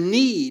a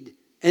need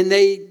and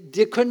they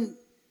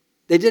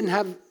didn't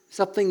have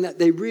something that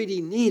they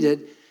really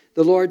needed,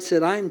 the Lord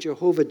said, I'm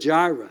Jehovah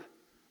Jireh.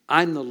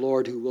 I'm the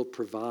Lord who will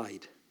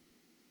provide.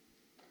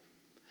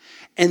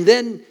 And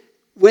then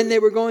when they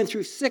were going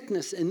through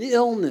sickness and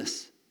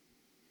illness,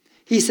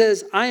 he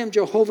says, I am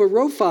Jehovah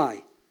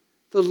Rophi,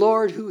 the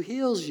Lord who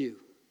heals you.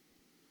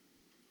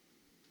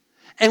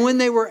 And when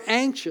they were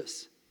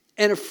anxious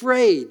and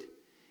afraid,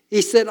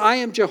 he said, I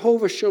am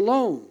Jehovah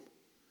Shalom.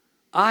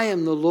 I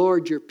am the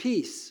Lord your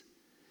peace.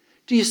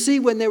 Do you see,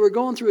 when they were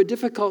going through a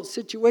difficult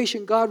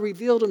situation, God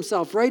revealed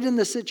himself right in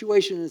the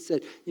situation and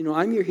said,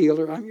 I'm your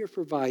healer, I'm your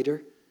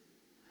provider.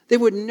 They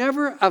would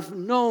never have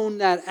known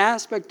that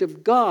aspect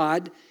of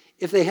God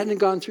if they hadn't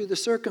gone through the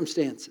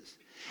circumstances.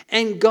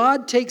 And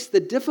God takes the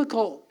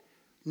difficult,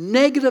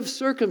 negative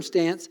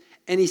circumstance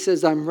and he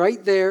says, I'm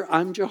right there,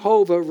 I'm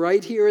Jehovah,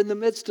 right here in the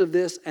midst of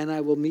this, and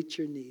I will meet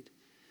your need.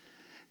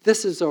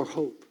 This is our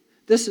hope.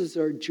 This is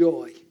our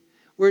joy.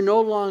 We're no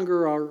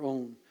longer our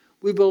own.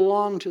 We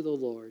belong to the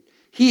Lord.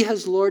 He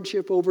has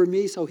lordship over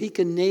me, so he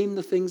can name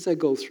the things I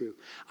go through.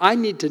 I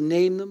need to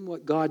name them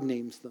what God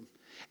names them,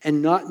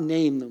 and not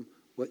name them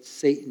what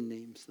Satan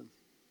names them.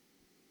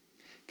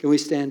 Can we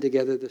stand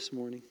together this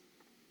morning?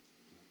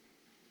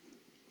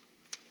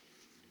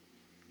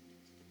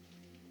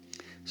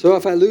 So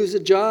if I lose a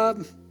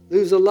job,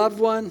 lose a loved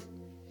one,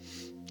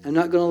 I'm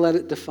not going to let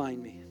it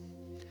define me.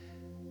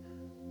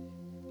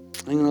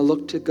 I'm going to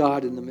look to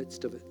God in the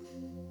midst of it.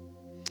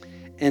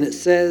 And it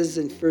says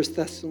in 1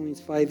 Thessalonians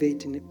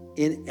 5:18,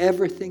 in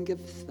everything give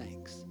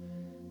thanks,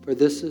 for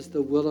this is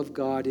the will of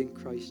God in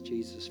Christ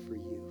Jesus for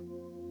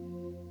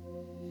you.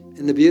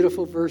 And the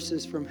beautiful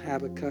verses from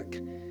Habakkuk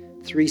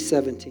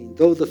 3:17,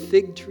 though the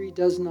fig tree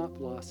does not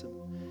blossom,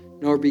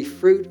 nor be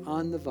fruit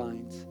on the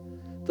vines,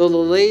 though the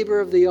labor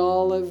of the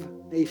olive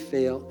may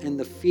fail, and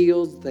the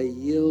fields they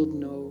yield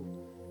no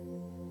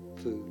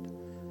food,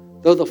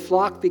 though the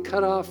flock be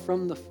cut off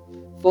from the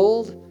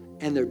fold,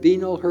 and there be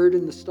no herd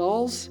in the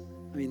stalls,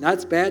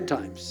 that's bad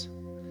times.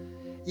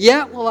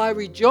 Yet will I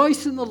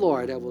rejoice in the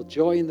Lord. I will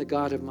joy in the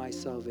God of my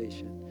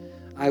salvation.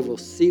 I will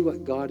see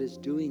what God is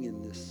doing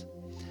in this.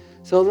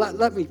 So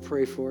let me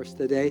pray for us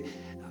today.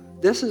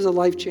 This is a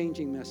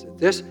life-changing message.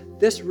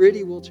 This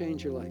really will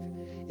change your life.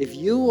 If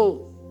you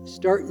will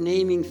start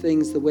naming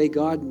things the way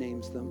God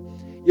names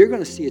them, you're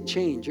going to see a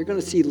change. You're going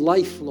to see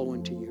life flow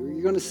into you.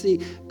 You're going to see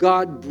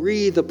God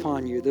breathe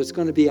upon you. There's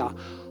going to be a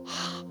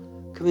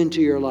come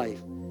into your life.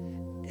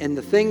 And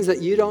the things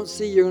that you don't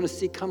see, you're going to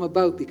see come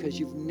about because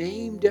you've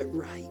named it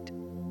right.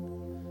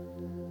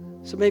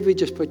 So maybe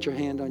just put your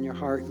hand on your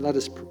heart and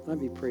let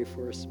me pray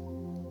for us.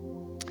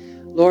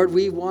 Lord,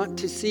 we want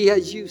to see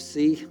as you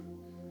see.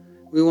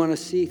 We want to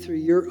see through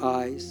your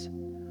eyes.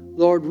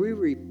 Lord, we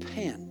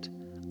repent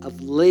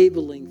of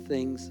labeling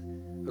things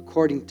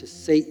according to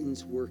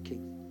Satan's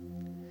working.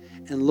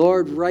 And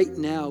Lord, right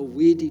now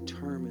we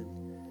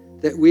determine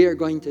that we are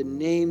going to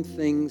name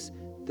things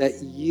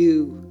that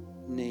you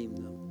name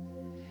them.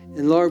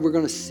 And Lord, we're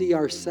going to see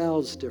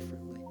ourselves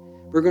differently.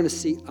 We're going to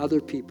see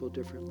other people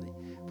differently.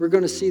 We're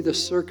going to see the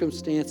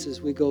circumstances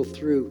we go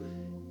through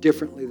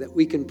differently, that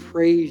we can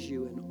praise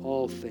you in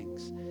all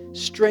things.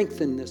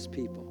 Strengthen this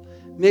people.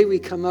 May we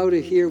come out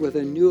of here with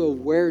a new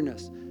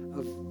awareness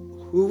of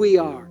who we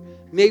are.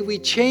 May we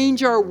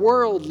change our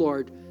world,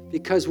 Lord,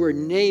 because we're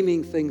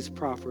naming things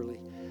properly.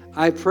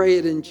 I pray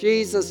it in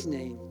Jesus'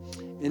 name.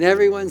 And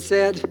everyone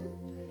said,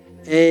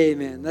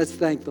 amen. Let's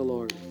thank the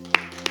Lord.